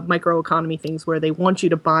microeconomy things where they want you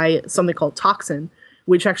to buy something called Toxin,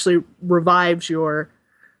 which actually revives your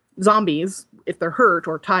zombies if they're hurt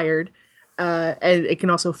or tired, and it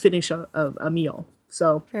can also finish a meal.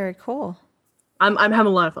 So Very cool. I'm having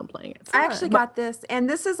a lot of fun playing it. I actually got this, and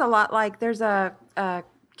this is a lot like there's a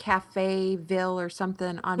Caféville or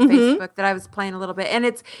something on Facebook that I was playing a little bit, and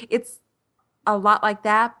it's a lot like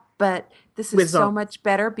that, but this is so much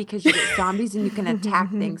better because you get zombies and you can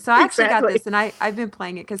attack things. So I actually got this, and I've been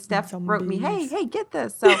playing it because Steph wrote me, hey, get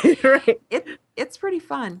this. So Right. it's pretty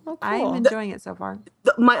fun. Oh, cool. I'm enjoying it so far.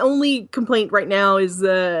 My only complaint right now is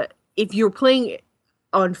if you're playing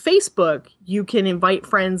on Facebook, you can invite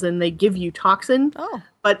friends and they give you Toxin. Oh.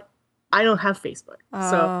 But I don't have Facebook,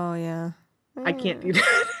 so Oh, yeah. I can't do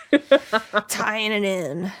that. Tying it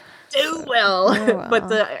in. Do well, well.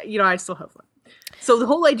 but I still have fun. So the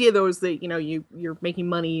whole idea, though, is that you're making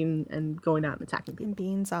money and going out and attacking people And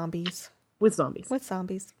being zombies. with zombies. With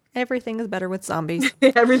zombies. Everything is better with zombies.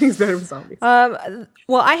 Everything's better with zombies.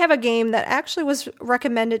 Well, I have a game that actually was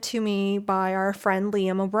recommended to me by our friend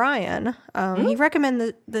Liam O'Brien. He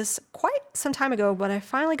recommended this quite some time ago, but I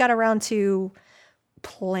finally got around to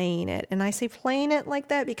playing it. And I say playing it like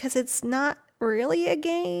that because it's not really a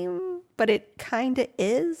game, but it kind of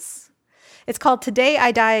is. It's called Today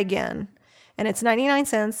I Die Again. And it's 99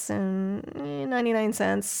 cents and 99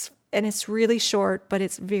 cents. And it's really short, but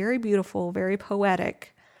it's very beautiful, very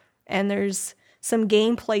poetic. And there's some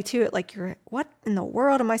gameplay to it. Like, what in the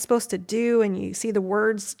world am I supposed to do? And you see the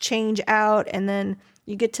words change out. And then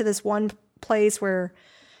you get to this one place where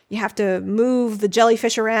you have to move the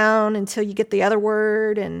jellyfish around until you get the other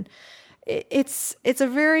word. And it's a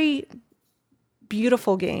very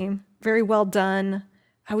beautiful game. Very well done.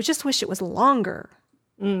 I would just wish it was longer.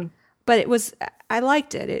 But I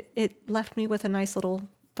liked it. It left me with a nice little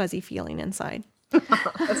fuzzy feeling inside.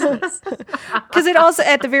 Because it also,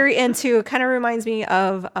 at the very end too, it kind of reminds me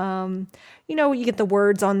of, you get the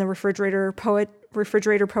words on the refrigerator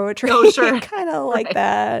poetry. Oh, sure. Kind of like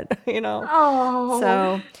that, Oh.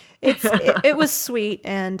 So it was sweet.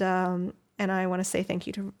 And I want to say thank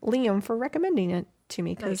you to Liam for recommending it to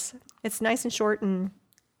me because it's nice and short and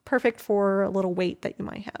perfect for a little wait that you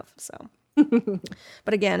might have. So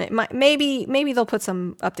But again, it might maybe they'll put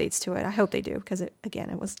some updates to it. I hope they do because it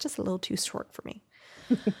was just a little too short for me.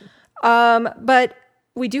 But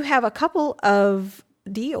we do have a couple of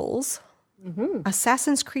deals.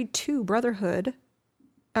 Assassin's Creed 2 Brotherhood,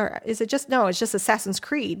 or is it just it's just Assassin's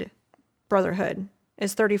Creed Brotherhood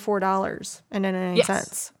is $34.99.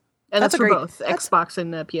 Yes. And that's for both Xbox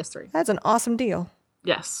and PS3. That's an awesome deal.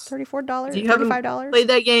 Yes. $34, If you haven't $35. played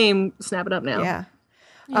that game, snap it up now. Yeah.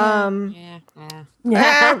 It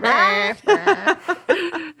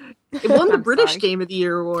won the British Game of the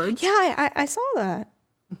Year award. Yeah, I saw that.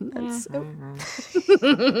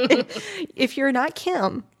 If you're not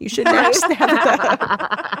Kim, you should not snap it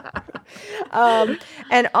up.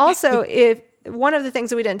 And also, if one of the things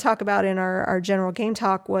that we didn't talk about in our general game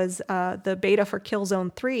talk was the beta for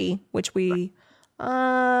Killzone 3, which we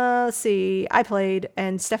let's see, I played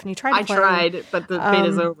and Stephanie tried to play. I tried, but the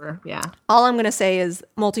beta's over. Yeah. All I'm going to say is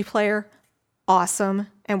multiplayer, awesome.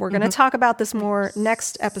 And we're going to talk about this more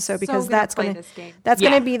next episode because that's going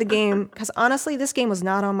to be the game. Because honestly, this game was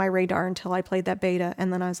not on my radar until I played that beta.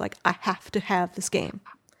 And then I was like, I have to have this game.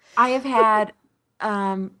 I have had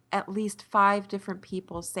at least 5 different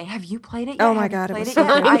people say, "Have you played it yet? Oh my God, it was so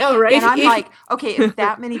good." I know, right? And I'm like, okay, if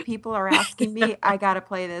that many people are asking me, I got to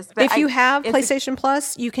play this. But if you have PlayStation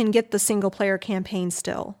Plus, you can get the single player campaign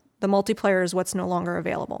still. The multiplayer is what's no longer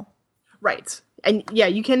available. Right. And yeah,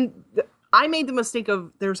 you can. I made the mistake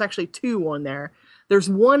of there's actually 2 on there. There's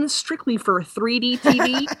one strictly for 3D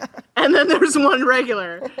TV, and then there's one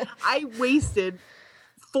regular. I wasted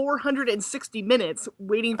 460 minutes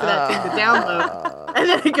waiting for that thing to download, and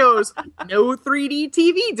then it goes no 3D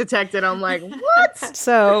TV detected. I'm like, what?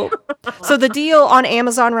 So the deal on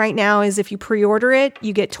Amazon right now is if you pre-order it,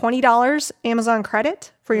 you get $20 Amazon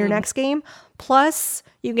credit for your next game, plus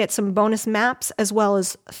you get some bonus maps as well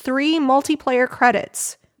as 3 multiplayer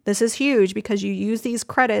credits. This is huge because you use these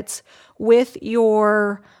credits with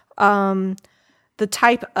your the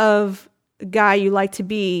type of guy you like to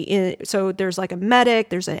be. So there's like a medic,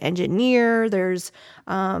 there's an engineer, there's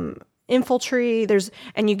infantry,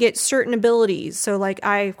 and you get certain abilities. So like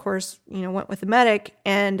I, of course, went with the medic,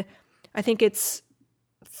 and I think it's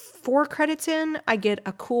 4 credits in, I get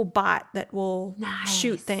a cool bot that will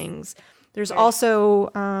shoot things. There's also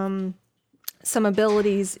some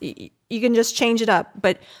abilities. You can just change it up,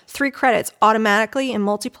 but 3 credits automatically in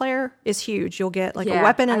multiplayer is huge. You'll get like a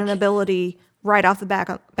weapon and an ability right off the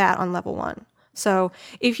bat on level 1. So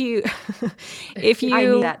if you I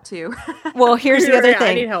need that too. Well, here's the other thing.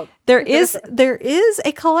 I need help. There is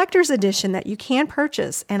a collector's edition that you can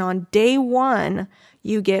purchase, and on day 1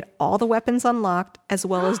 you get all the weapons unlocked as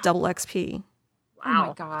well as double XP. Wow. Oh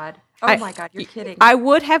my God. Oh my God, you're kidding. I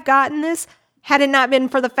would have gotten this had it not been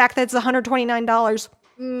for the fact that it's $129.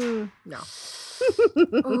 No.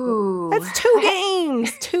 Ooh. That's 2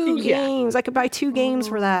 games. 2 games. I could buy 2 games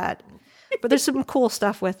for that. But there's some cool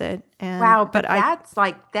stuff with it. And, wow, but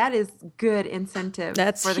that is good incentive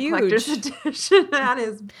for the collector's edition. That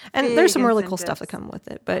is and there's some really cool stuff that come with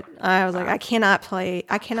it. But I was like, I cannot pay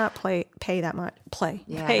that much.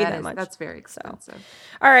 That's very expensive.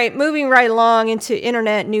 All right, moving right along into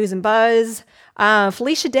internet news and buzz.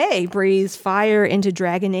 Felicia Day breathes fire into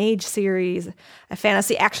Dragon Age series, a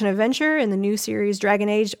fantasy action adventure in the new series Dragon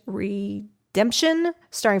Age Redemption,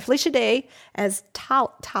 starring Felicia Day as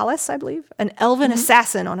Talus, I believe, an elven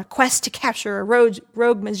assassin on a quest to capture a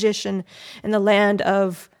rogue magician in the land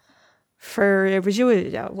of whatever.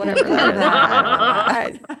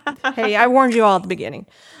 Hey, I warned you all at the beginning.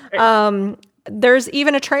 There's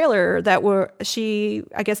even a trailer that she,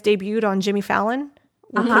 I guess, debuted on Jimmy Fallon.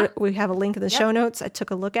 We have a link in the show notes. I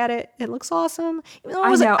took a look at it. It looks awesome.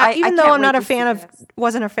 Even though I'm not a fan of,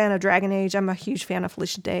 wasn't a fan of Dragon Age, I'm a huge fan of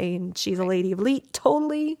Felicia Day, and she's a lady of Elite,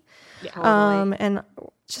 totally. Yeah, totally. And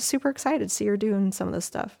just super excited to see her doing some of this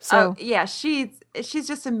stuff. So she's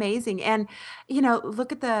just amazing. And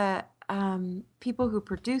look at the people who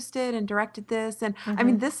produced it and directed this, and I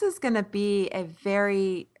mean, this is going to be a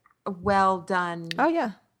very well done. Oh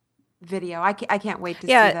yeah. Video. I can't wait to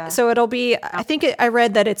see that. So it'll be, I think I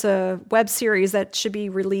read that it's a web series that should be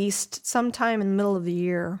released sometime in the middle of the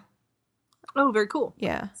year. Oh, very cool.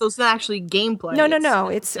 Yeah. So it's not actually gameplay. No.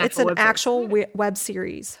 It's an actual web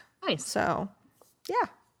series. Nice. So yeah,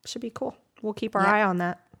 should be cool. We'll keep our eye on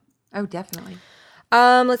that. Oh, definitely.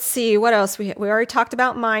 Let's see what else we already talked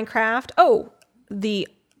about Minecraft. Oh, the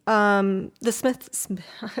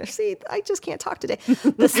see, I just can't talk today.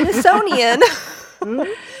 The Smithsonian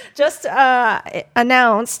just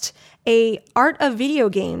announced a Art of Video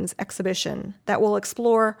Games exhibition that will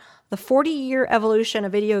explore the 40-year evolution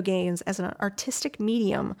of video games as an artistic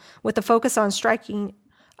medium with a focus on striking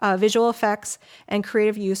visual effects, and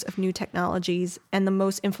creative use of new technologies, and the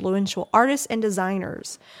most influential artists and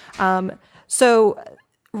designers. So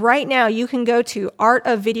right now you can go to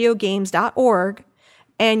artofvideogames.org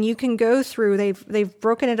and you can go through, they've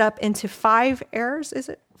broken it up into 5 eras. Is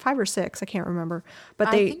it 5 or 6? I can't remember. But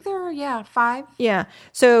I think there are 5. Yeah.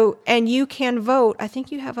 So, and you can vote. I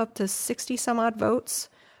think you have up to 60 some odd votes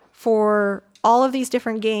for all of these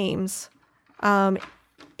different games. And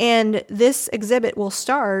this exhibit will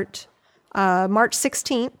start March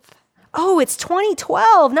 16th. Oh, it's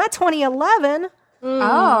 2012, not 2011.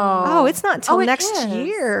 Oh, it's not until next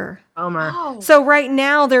year. Bummer. So right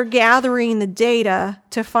now they're gathering the data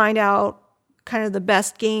to find out kind of the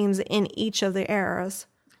best games in each of the eras.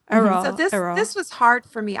 So this was hard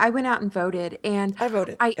for me. I went out and voted, and I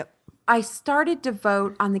voted. I started to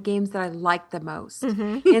vote on the games that I liked the most,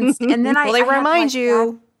 and then Well, they remind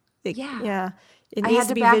you. Yeah. It I needs had to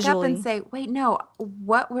to be back visually. up and say, wait, no,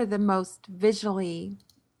 what were the most visually,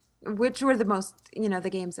 which were the most, the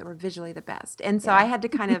games that were visually the best? And so I had to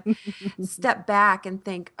kind of step back and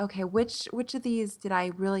think, okay, which of these did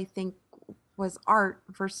I really think was art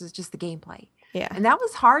versus just the gameplay? Yeah. And that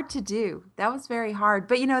was hard to do. That was very hard.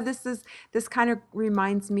 But this kind of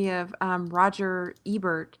reminds me of Roger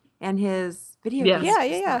Ebert and his video Yes.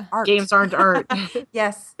 games. Yeah. Art. Games aren't art.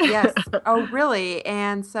 Yes. Oh, really?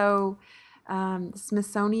 And so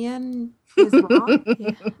Smithsonian is wrong.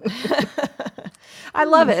 I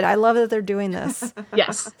love it. I love that they're doing this.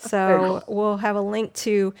 Yes. So we'll have a link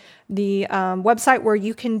to the website where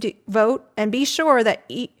you can vote, and be sure that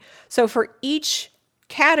so for each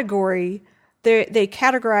category, they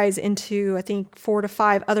categorize into, I think, 4 to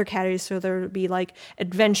 5 other categories. So there would be like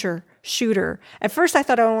adventure, shooter. At first, I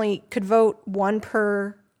thought I only could vote 1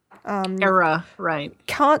 per Era, right.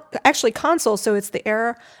 actually console. So it's the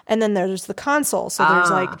era, and then there's the console. So there's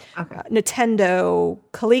Nintendo,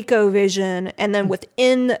 ColecoVision, and then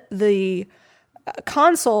within the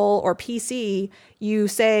console or PC, you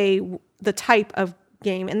say the type of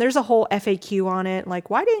game, and there's a whole FAQ on it, like,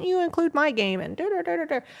 why didn't you include my game? And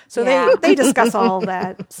so they discuss all of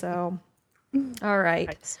that. So, all right.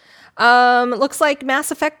 Nice. Looks like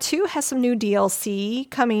Mass Effect 2 has some new DLC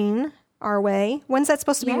coming our way. When's that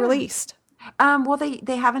supposed to be released? Well,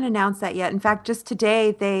 they haven't announced that yet. In fact, just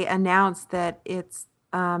today they announced that it's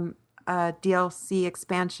a DLC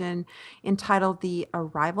expansion entitled The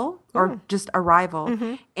Arrival, or just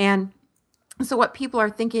Arrival. And so what people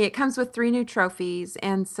are thinking, it comes with 3 new trophies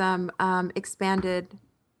and some expanded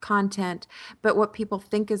content. But what people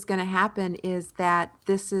think is going to happen is that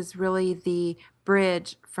this is really the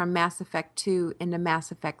bridge from Mass Effect 2 into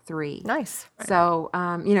Mass Effect 3. Nice. So,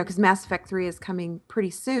 because Mass Effect 3 is coming pretty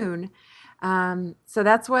soon. So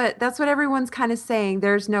that's what everyone's kind of saying.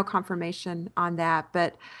 There's no confirmation on that,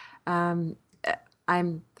 but I'm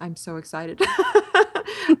so excited.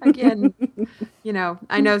 Again,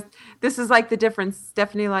 I know this is like the difference.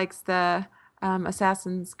 Stephanie likes the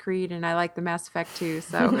Assassin's Creed, and I like the Mass Effect 2.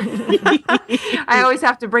 So I always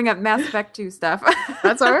have to bring up Mass Effect 2 stuff.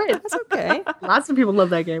 That's all right. That's okay. Lots of people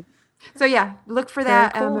love that game. So yeah, look for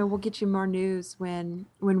that, cool. and we'll get you more news when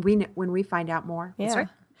we find out more. Yeah. That's right.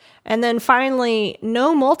 And then finally,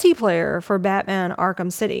 no multiplayer for Batman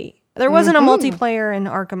Arkham City. There wasn't a multiplayer in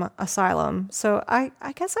Arkham Asylum, so I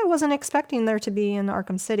guess I wasn't expecting there to be in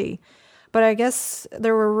Arkham City. But I guess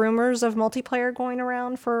there were rumors of multiplayer going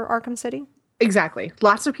around for Arkham City. Exactly.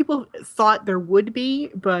 Lots of people thought there would be,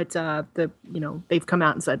 but they've come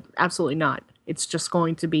out and said absolutely not. It's just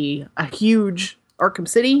going to be a huge Arkham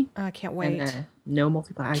City. I can't wait. And, no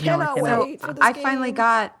multiplayer. Cannot wait for this I game. finally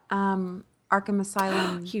got Arkham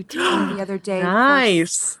Asylum You did. the other day.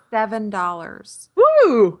 Nice. For $7.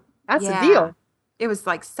 Woo! That's a deal. It was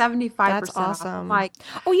like 75%. That's off. awesome. I'm like,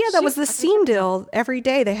 Oh yeah, that was shoot, the Steam deal. Every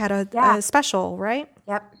day they had a special, right?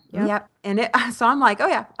 Yep. And so I'm like, oh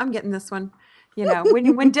yeah, I'm getting this one.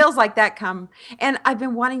 When deals like that come, and I've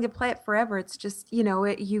been wanting to play it forever. It's just,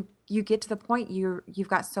 you get to the point you've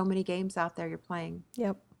got so many games out there you're playing.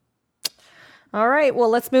 Yep. All right. Well,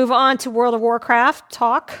 let's move on to World of Warcraft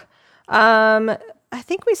talk. I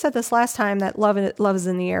think we said this last time that Love is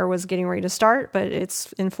in the Air was getting ready to start, but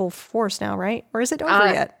it's in full force now, right? Or is it over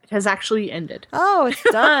yet? It has actually ended. Oh, it's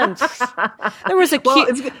done. There was a Well,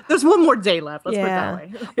 cute. there's one more day left. Let's put it that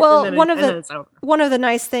way. Well, And then it's over. one of the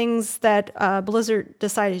nice things that Blizzard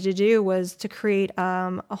decided to do was to create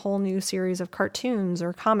a whole new series of cartoons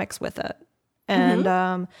or comics with it.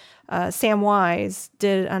 And Sam Wise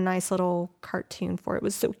did a nice little cartoon for it. It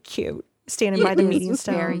was so cute, standing by the meeting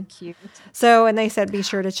stone. Very cute. So, and they said be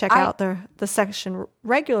sure to check out the section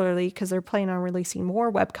regularly because they're planning on releasing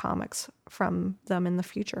more webcomics from them in the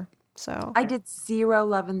future. So I did zero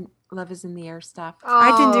Love is in the Air stuff.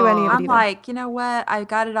 I didn't do any of it I'm either. like, you know what? I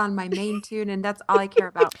got it on my main tune, and that's all I care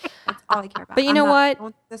about. That's all I care about. But you I'm know not what?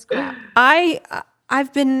 going through this crap.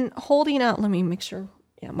 I've been holding out. Let me make sure.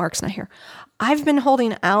 Yeah, Mark's not here. I've been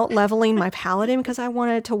holding out leveling my paladin because I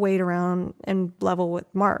wanted to wait around and level with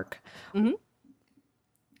Mark. Mhm.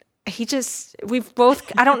 We've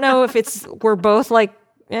both, I don't know if we're both like,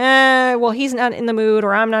 well, he's not in the mood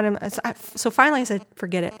or I'm not in. So finally I said,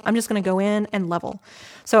 forget it. I'm just going to go in and level.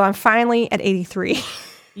 So I'm finally at 83.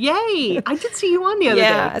 Yay! I did see you on the other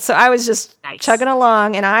Yeah. day. So I was just Nice. chugging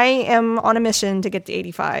along, and I am on a mission to get to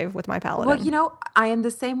 85 with my paladin. Well, you know, I am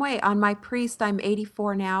the same way. On my priest, I'm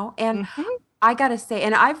 84 now. And Mm-hmm. I got to say,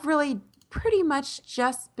 and I've really pretty much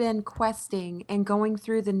just been questing and going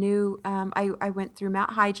through the new. I went through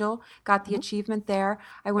Mount Hygel, got the achievement there.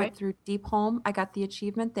 I went Right. through Deepholm, I got the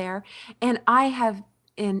achievement there. And I have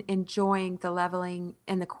been enjoying the leveling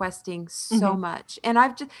and the questing so much. And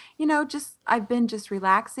I've I've been just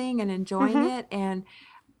relaxing and enjoying it. And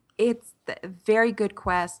it's very good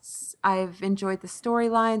quests. I've enjoyed the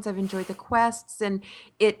storylines. I've enjoyed the quests, and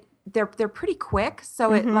they're pretty quick,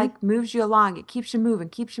 so it like moves you along. It keeps you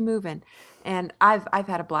moving, and I've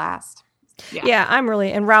had a blast. Yeah, I'm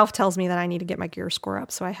really, and Ralph tells me that I need to get my gear score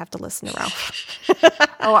up, so I have to listen to Ralph.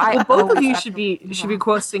 Oh, Both of always you have should to- be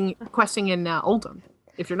questing in Oldham.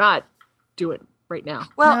 If you're not, do it right now.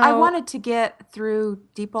 Well, I No. wanted to get through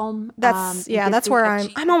Deepholm. That's and get that's the where I'm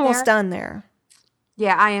achievement almost there. done there.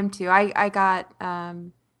 Yeah, I am too. I got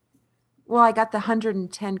I got the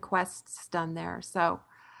 110 quests done there, so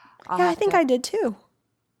I'll Yeah, I have think to- I did too.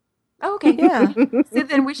 Oh, okay. Yeah. So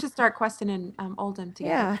then we should start questing in Oldham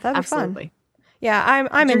together. Yeah, that'd be fun. Absolutely. Yeah,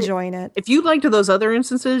 I'm You're- enjoying it. If you liked those other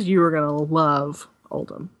instances, you are gonna love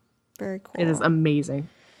Oldham. Very cool. It is amazing.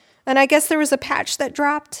 And I guess there was a patch that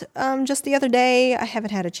dropped just the other day. I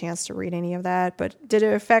haven't had a chance to read any of that, but did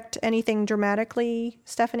it affect anything dramatically,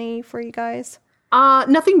 Stephanie, for you guys?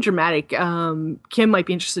 Nothing dramatic. Kim might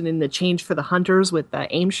be interested in the change for the hunters with the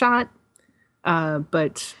aim shot.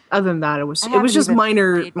 But other than that, it was haven't just even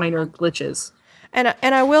minor played one. glitches. And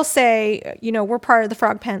I will say, we're part of the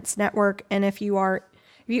Frog Pants Network, and if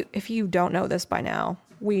you don't know this by now,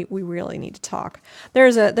 we really need to talk.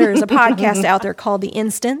 There's a podcast out there called The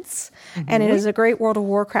Instance, and it is a great World of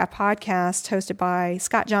Warcraft podcast hosted by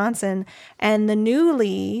Scott Johnson and the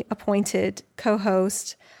newly appointed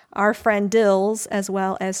co-host, our friend Dills, as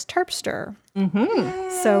well as Terpster.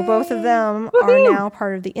 So both of them are now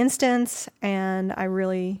part of The Instance, and I'm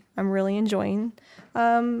really enjoying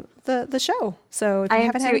the show. So if you I am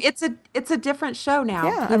haven't too. had It's a different show now.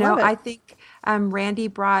 Yeah, you I know, love it. I think Randy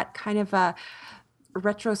brought kind of a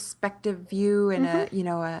retrospective view and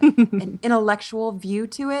an intellectual view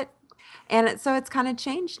to it. And so it's kind of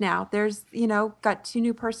changed now. There's, got two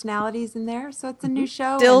new personalities in there. So it's a new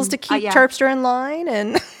show. Dills and, to keep yeah. Terpster in line,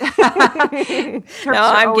 and Terpster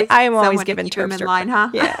no, I'm always someone to giving keep him in Terpster line, huh?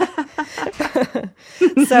 Yeah.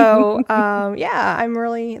 So I'm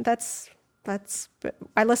really that's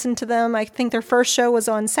I listened to them. I think their first show was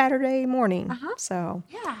on Saturday morning. So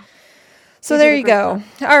Yeah. So They there did a you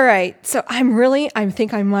great go. All right. So I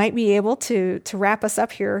think I might be able to wrap us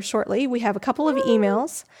up here shortly. We have a couple of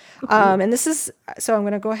emails. And so I'm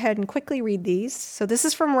going to go ahead and quickly read these. So this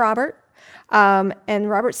is from Robert. And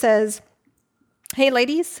Robert says, "Hey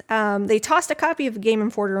ladies, they tossed a copy of Game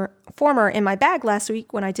Informer in my bag last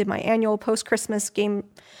week when I did my annual post-Christmas game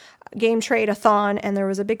trade-a-thon, and there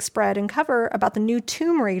was a big spread and cover about the new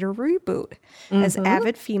Tomb Raider reboot. As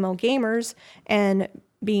avid female gamers and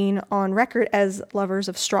being on record as lovers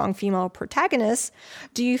of strong female protagonists,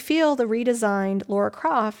 do you feel the redesigned Lara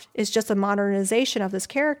Croft is just a modernization of this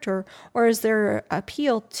character, or is there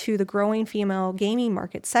appeal to the growing female gaming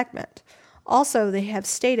market segment? Also, they have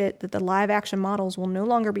stated that the live-action models will no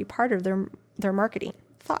longer be part of their marketing.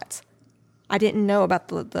 Thoughts?" I didn't know about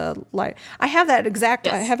the light. I have that exact.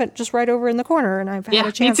 I have it just right over in the corner, and I've had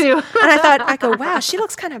a chance. Me too. And I go, wow, she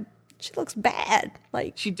looks bad.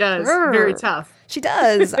 Like She does. Grr. Very tough. She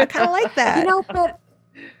does. I kind of like that. But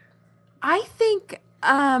I think,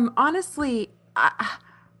 honestly,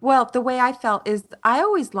 the way I felt is I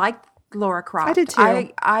always liked Lara Croft. I did too.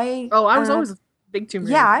 I was always a big Tomb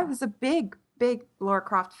Raider. Yeah, I was a big Lara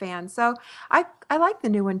Croft fan. So I like the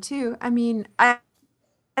new one too. I mean, I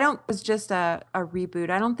don't. It was just a reboot.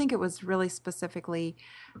 I don't think it was really specifically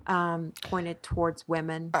pointed towards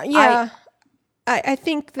women. Yeah. I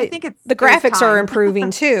think I think it's the graphics time. are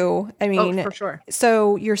improving too. I mean, for sure.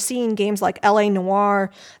 So you're seeing games like LA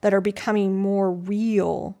Noire that are becoming more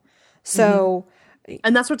real. So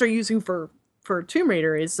And that's what they're using for for Tomb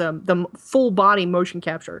Raider is the full body motion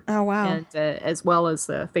capture. Oh, wow. And as well as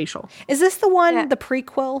the facial. Is this the one, Yeah. the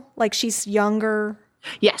prequel? Like she's younger?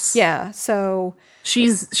 Yes. Yeah. So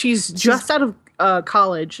She's just out of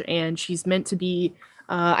college, and she's meant to be.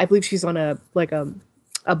 I believe she's on a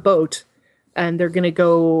boat, and they're gonna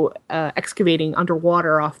go excavating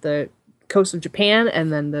underwater off the coast of Japan,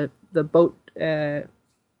 and then the boat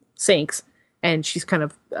sinks, and she's kind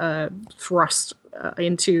of thrust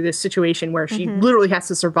into this situation where she literally has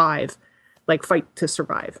to survive, like fight to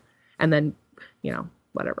survive, and then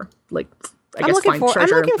whatever, like I guess find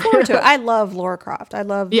treasure. I'm looking forward to it. I love Lara Croft. I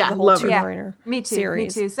love the whole love Tomb her. Raider Me too.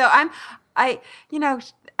 series. Me too. So I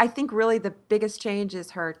think really the biggest change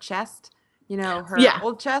is her chest. Her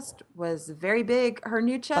old chest was very big. Her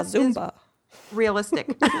new chest is Zumba. realistic.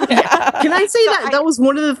 Can I say that was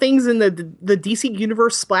one of the things in the DC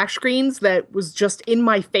Universe splash screens that was just in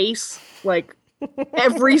my face, like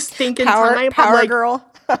every stinking time. I'm Power like, Girl.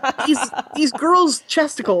 these girls'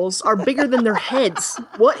 chesticles are bigger than their heads.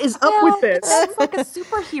 What is up with this? That's like a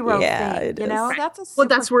superhero Yeah, thing. it You is. know, that's a Well,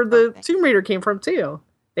 that's where the superhero thing. Tomb Raider came from too.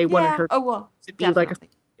 They wanted her Oh well, to be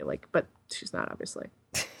like but she's not, obviously.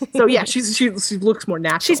 So yeah, she looks more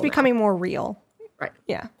natural. She's now. becoming more real. right.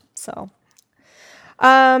 Yeah. So,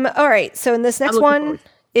 all right. So in this next looking one forward.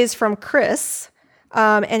 is from Chris,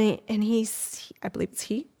 and he's, I believe it's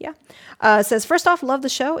he. Yeah. Says, first off, love the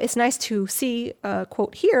show. It's nice to see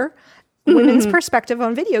quote here women's perspective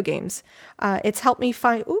on video games. It's helped me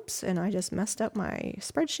find. Oops, and I just messed up my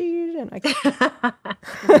spreadsheet, and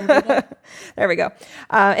there we go.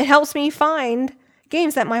 It helps me find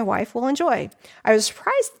games that my wife will enjoy. I was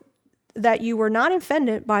surprised that you were not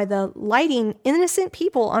offended by the lighting innocent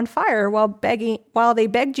people on fire while they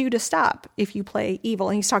begged you to stop if you play evil.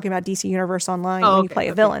 And he's talking about DC Universe Online when you play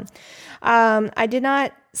a villain. I did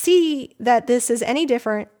not see that this is any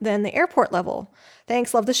different than the airport level.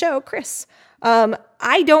 Thanks, love the show, Chris.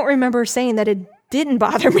 I don't remember saying that it didn't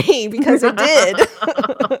bother me because it did.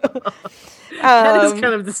 That is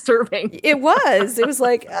kind of disturbing. It was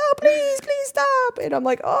like, oh, please stop. And I'm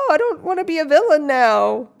like, oh, I don't want to be a villain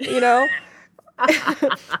now. There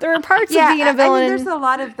are parts of being a villain. I mean, there's a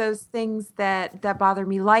lot of those things that bother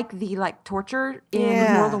me, like the torture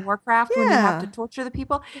in World of Warcraft when you have to torture the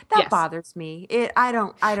people. That bothers me. I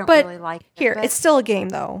don't But really like it. here, but- it's still a game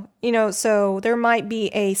though. So there might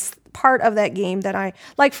be a part of that game that I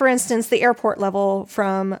like. For instance, the airport level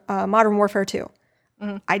from Modern Warfare 2.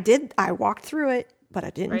 I walked through it, but I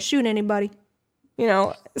didn't shoot anybody.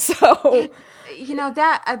 So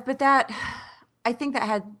that I think that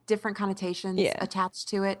had different connotations attached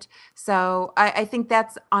to it. So I think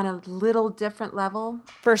that's on a little different level.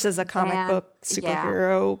 versus a comic than- book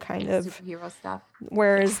superhero kind of, superhero stuff.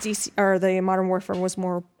 whereas DC or the Modern Warfare was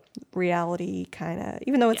more reality kind of.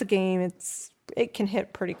 Even though it's a game, it can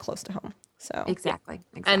hit pretty close to home. So Exactly.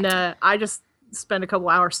 And I just spent a couple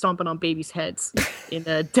hours stomping on babies' heads in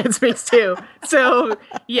Dead Space 2. So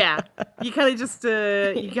yeah, you kind of just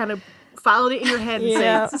you kind of followed it in your head and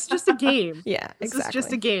say, "This is just a game." Yeah, This exactly. is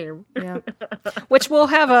just a game. Yeah. Which we'll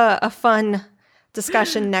have a fun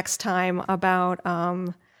discussion next time about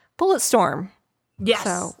Bulletstorm. Yes.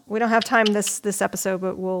 So we don't have time this episode,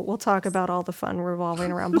 but we'll talk about all the fun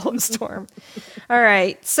revolving around Bulletstorm. All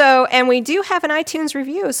right. So, and we do have an iTunes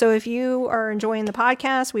review. So if you are enjoying the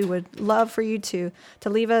podcast, we would love for you to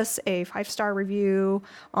leave us a 5-star review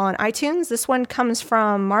on iTunes. This one comes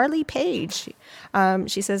from Marley Page.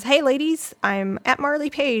 She says, "Hey ladies, I'm at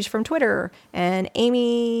Marley Page from Twitter and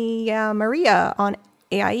Amy Maria on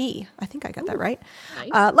AIE. I think I got that right.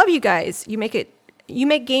 Nice. Love you guys. You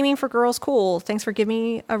make gaming for girls cool. Thanks for giving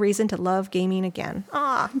me a reason to love gaming again."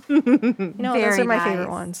 Those Very are my favorite nice.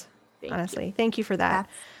 ones. Honestly. Thank you for that.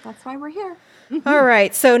 That's why we're here. All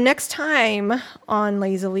right. So next time on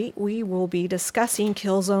Ladies Elite, we will be discussing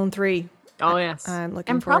Killzone 3. Oh yes. I'm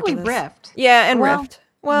looking And forward probably to this. Rift. Yeah, and Well, Rift.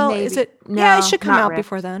 Well, is maybe. it? Yeah, it No, should come not out Rift.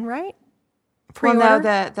 before then, right? Well, no,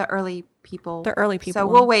 Pre-order? the early people. The early people So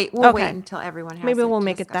one. we'll wait. We'll wait Okay. until everyone has. Maybe it we'll to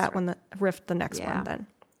make it discuss that one, the Rift, the next one then.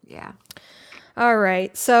 Yeah. All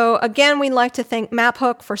right. So again, we'd like to thank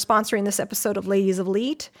MapHook for sponsoring this episode of Ladies of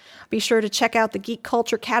Elite. Be sure to check out the geek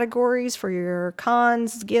culture categories for your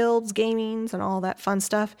cons, guilds, gamings, and all that fun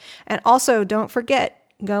stuff. And also, don't forget,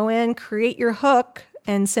 go in, create your hook,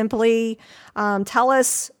 and simply tell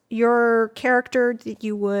us your character that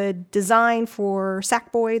you would design for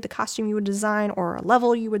Sackboy, the costume you would design, or a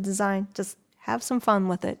level you would design. Just have some fun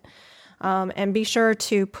with it. And be sure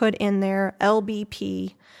to put in there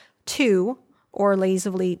LBP2 or Ladies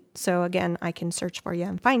of Elite. So again, I can search for you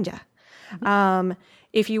and find you.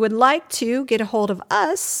 If you would like to get a hold of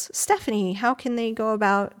us, Stephanie, how can they go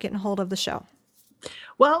about getting a hold of the show?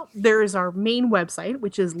 Well, there is our main website,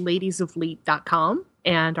 which is ladiesofleet.com,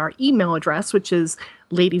 and our email address, which is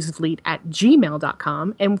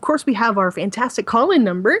ladiesofleet@gmail.com. And of course, we have our fantastic call-in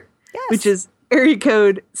number, which is area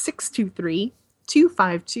code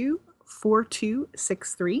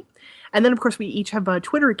 623-252-4263. And then, of course, we each have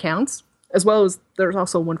Twitter accounts, as well as there's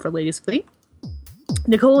also one for Ladies of Fleet.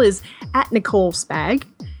 Nicole is at Nicole Spag.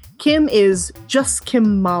 Kim is just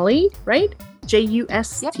Kim Molly, right?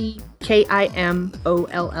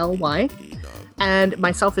 JUSTKIMOLLY. And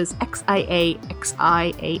myself is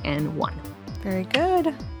XIAXIAN1. Very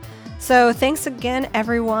good. So thanks again,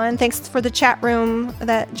 everyone. Thanks for the chat room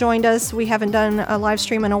that joined us. We haven't done a live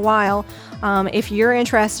stream in a while. If you're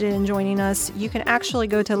interested in joining us, you can actually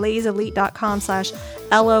go to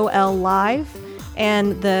ladiesofleet.com/LOL live.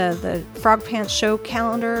 And the Frog Pants show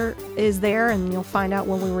calendar is there, and you'll find out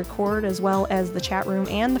when we record, as well as the chat room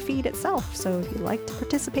and the feed itself. So if you'd like to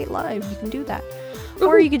participate live, you can do that.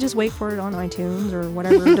 Or you could just wait for it on iTunes or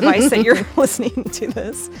whatever device that you're listening to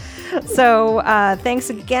this. So thanks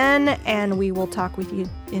again, and we will talk with you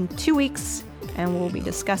in 2 weeks, and we'll be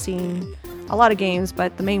discussing a lot of games,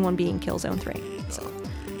 but the main one being Killzone 3. So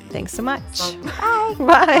thanks so much. Bye.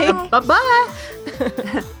 Bye. Bye-bye.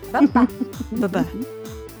 Bye-bye. Bye-bye.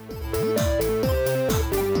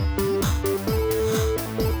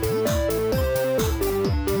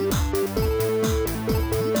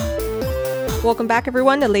 Welcome back,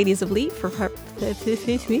 everyone, to Ladies of Leet for Fla, fla.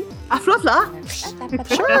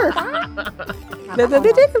 Sure.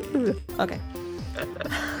 Okay.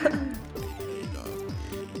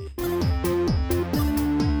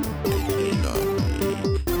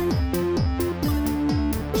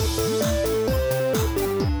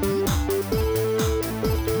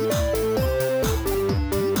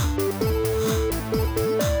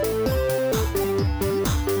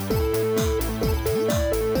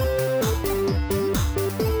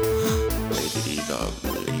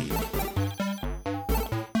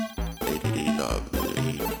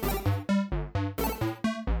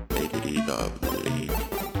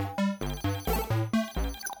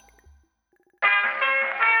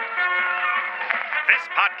 This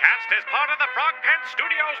podcast is part of the Frog Pants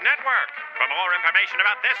Studios Network. For more information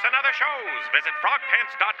about this and other shows, visit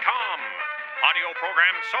frogpants.com. Audio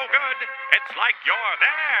program so good, it's like you're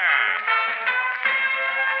there.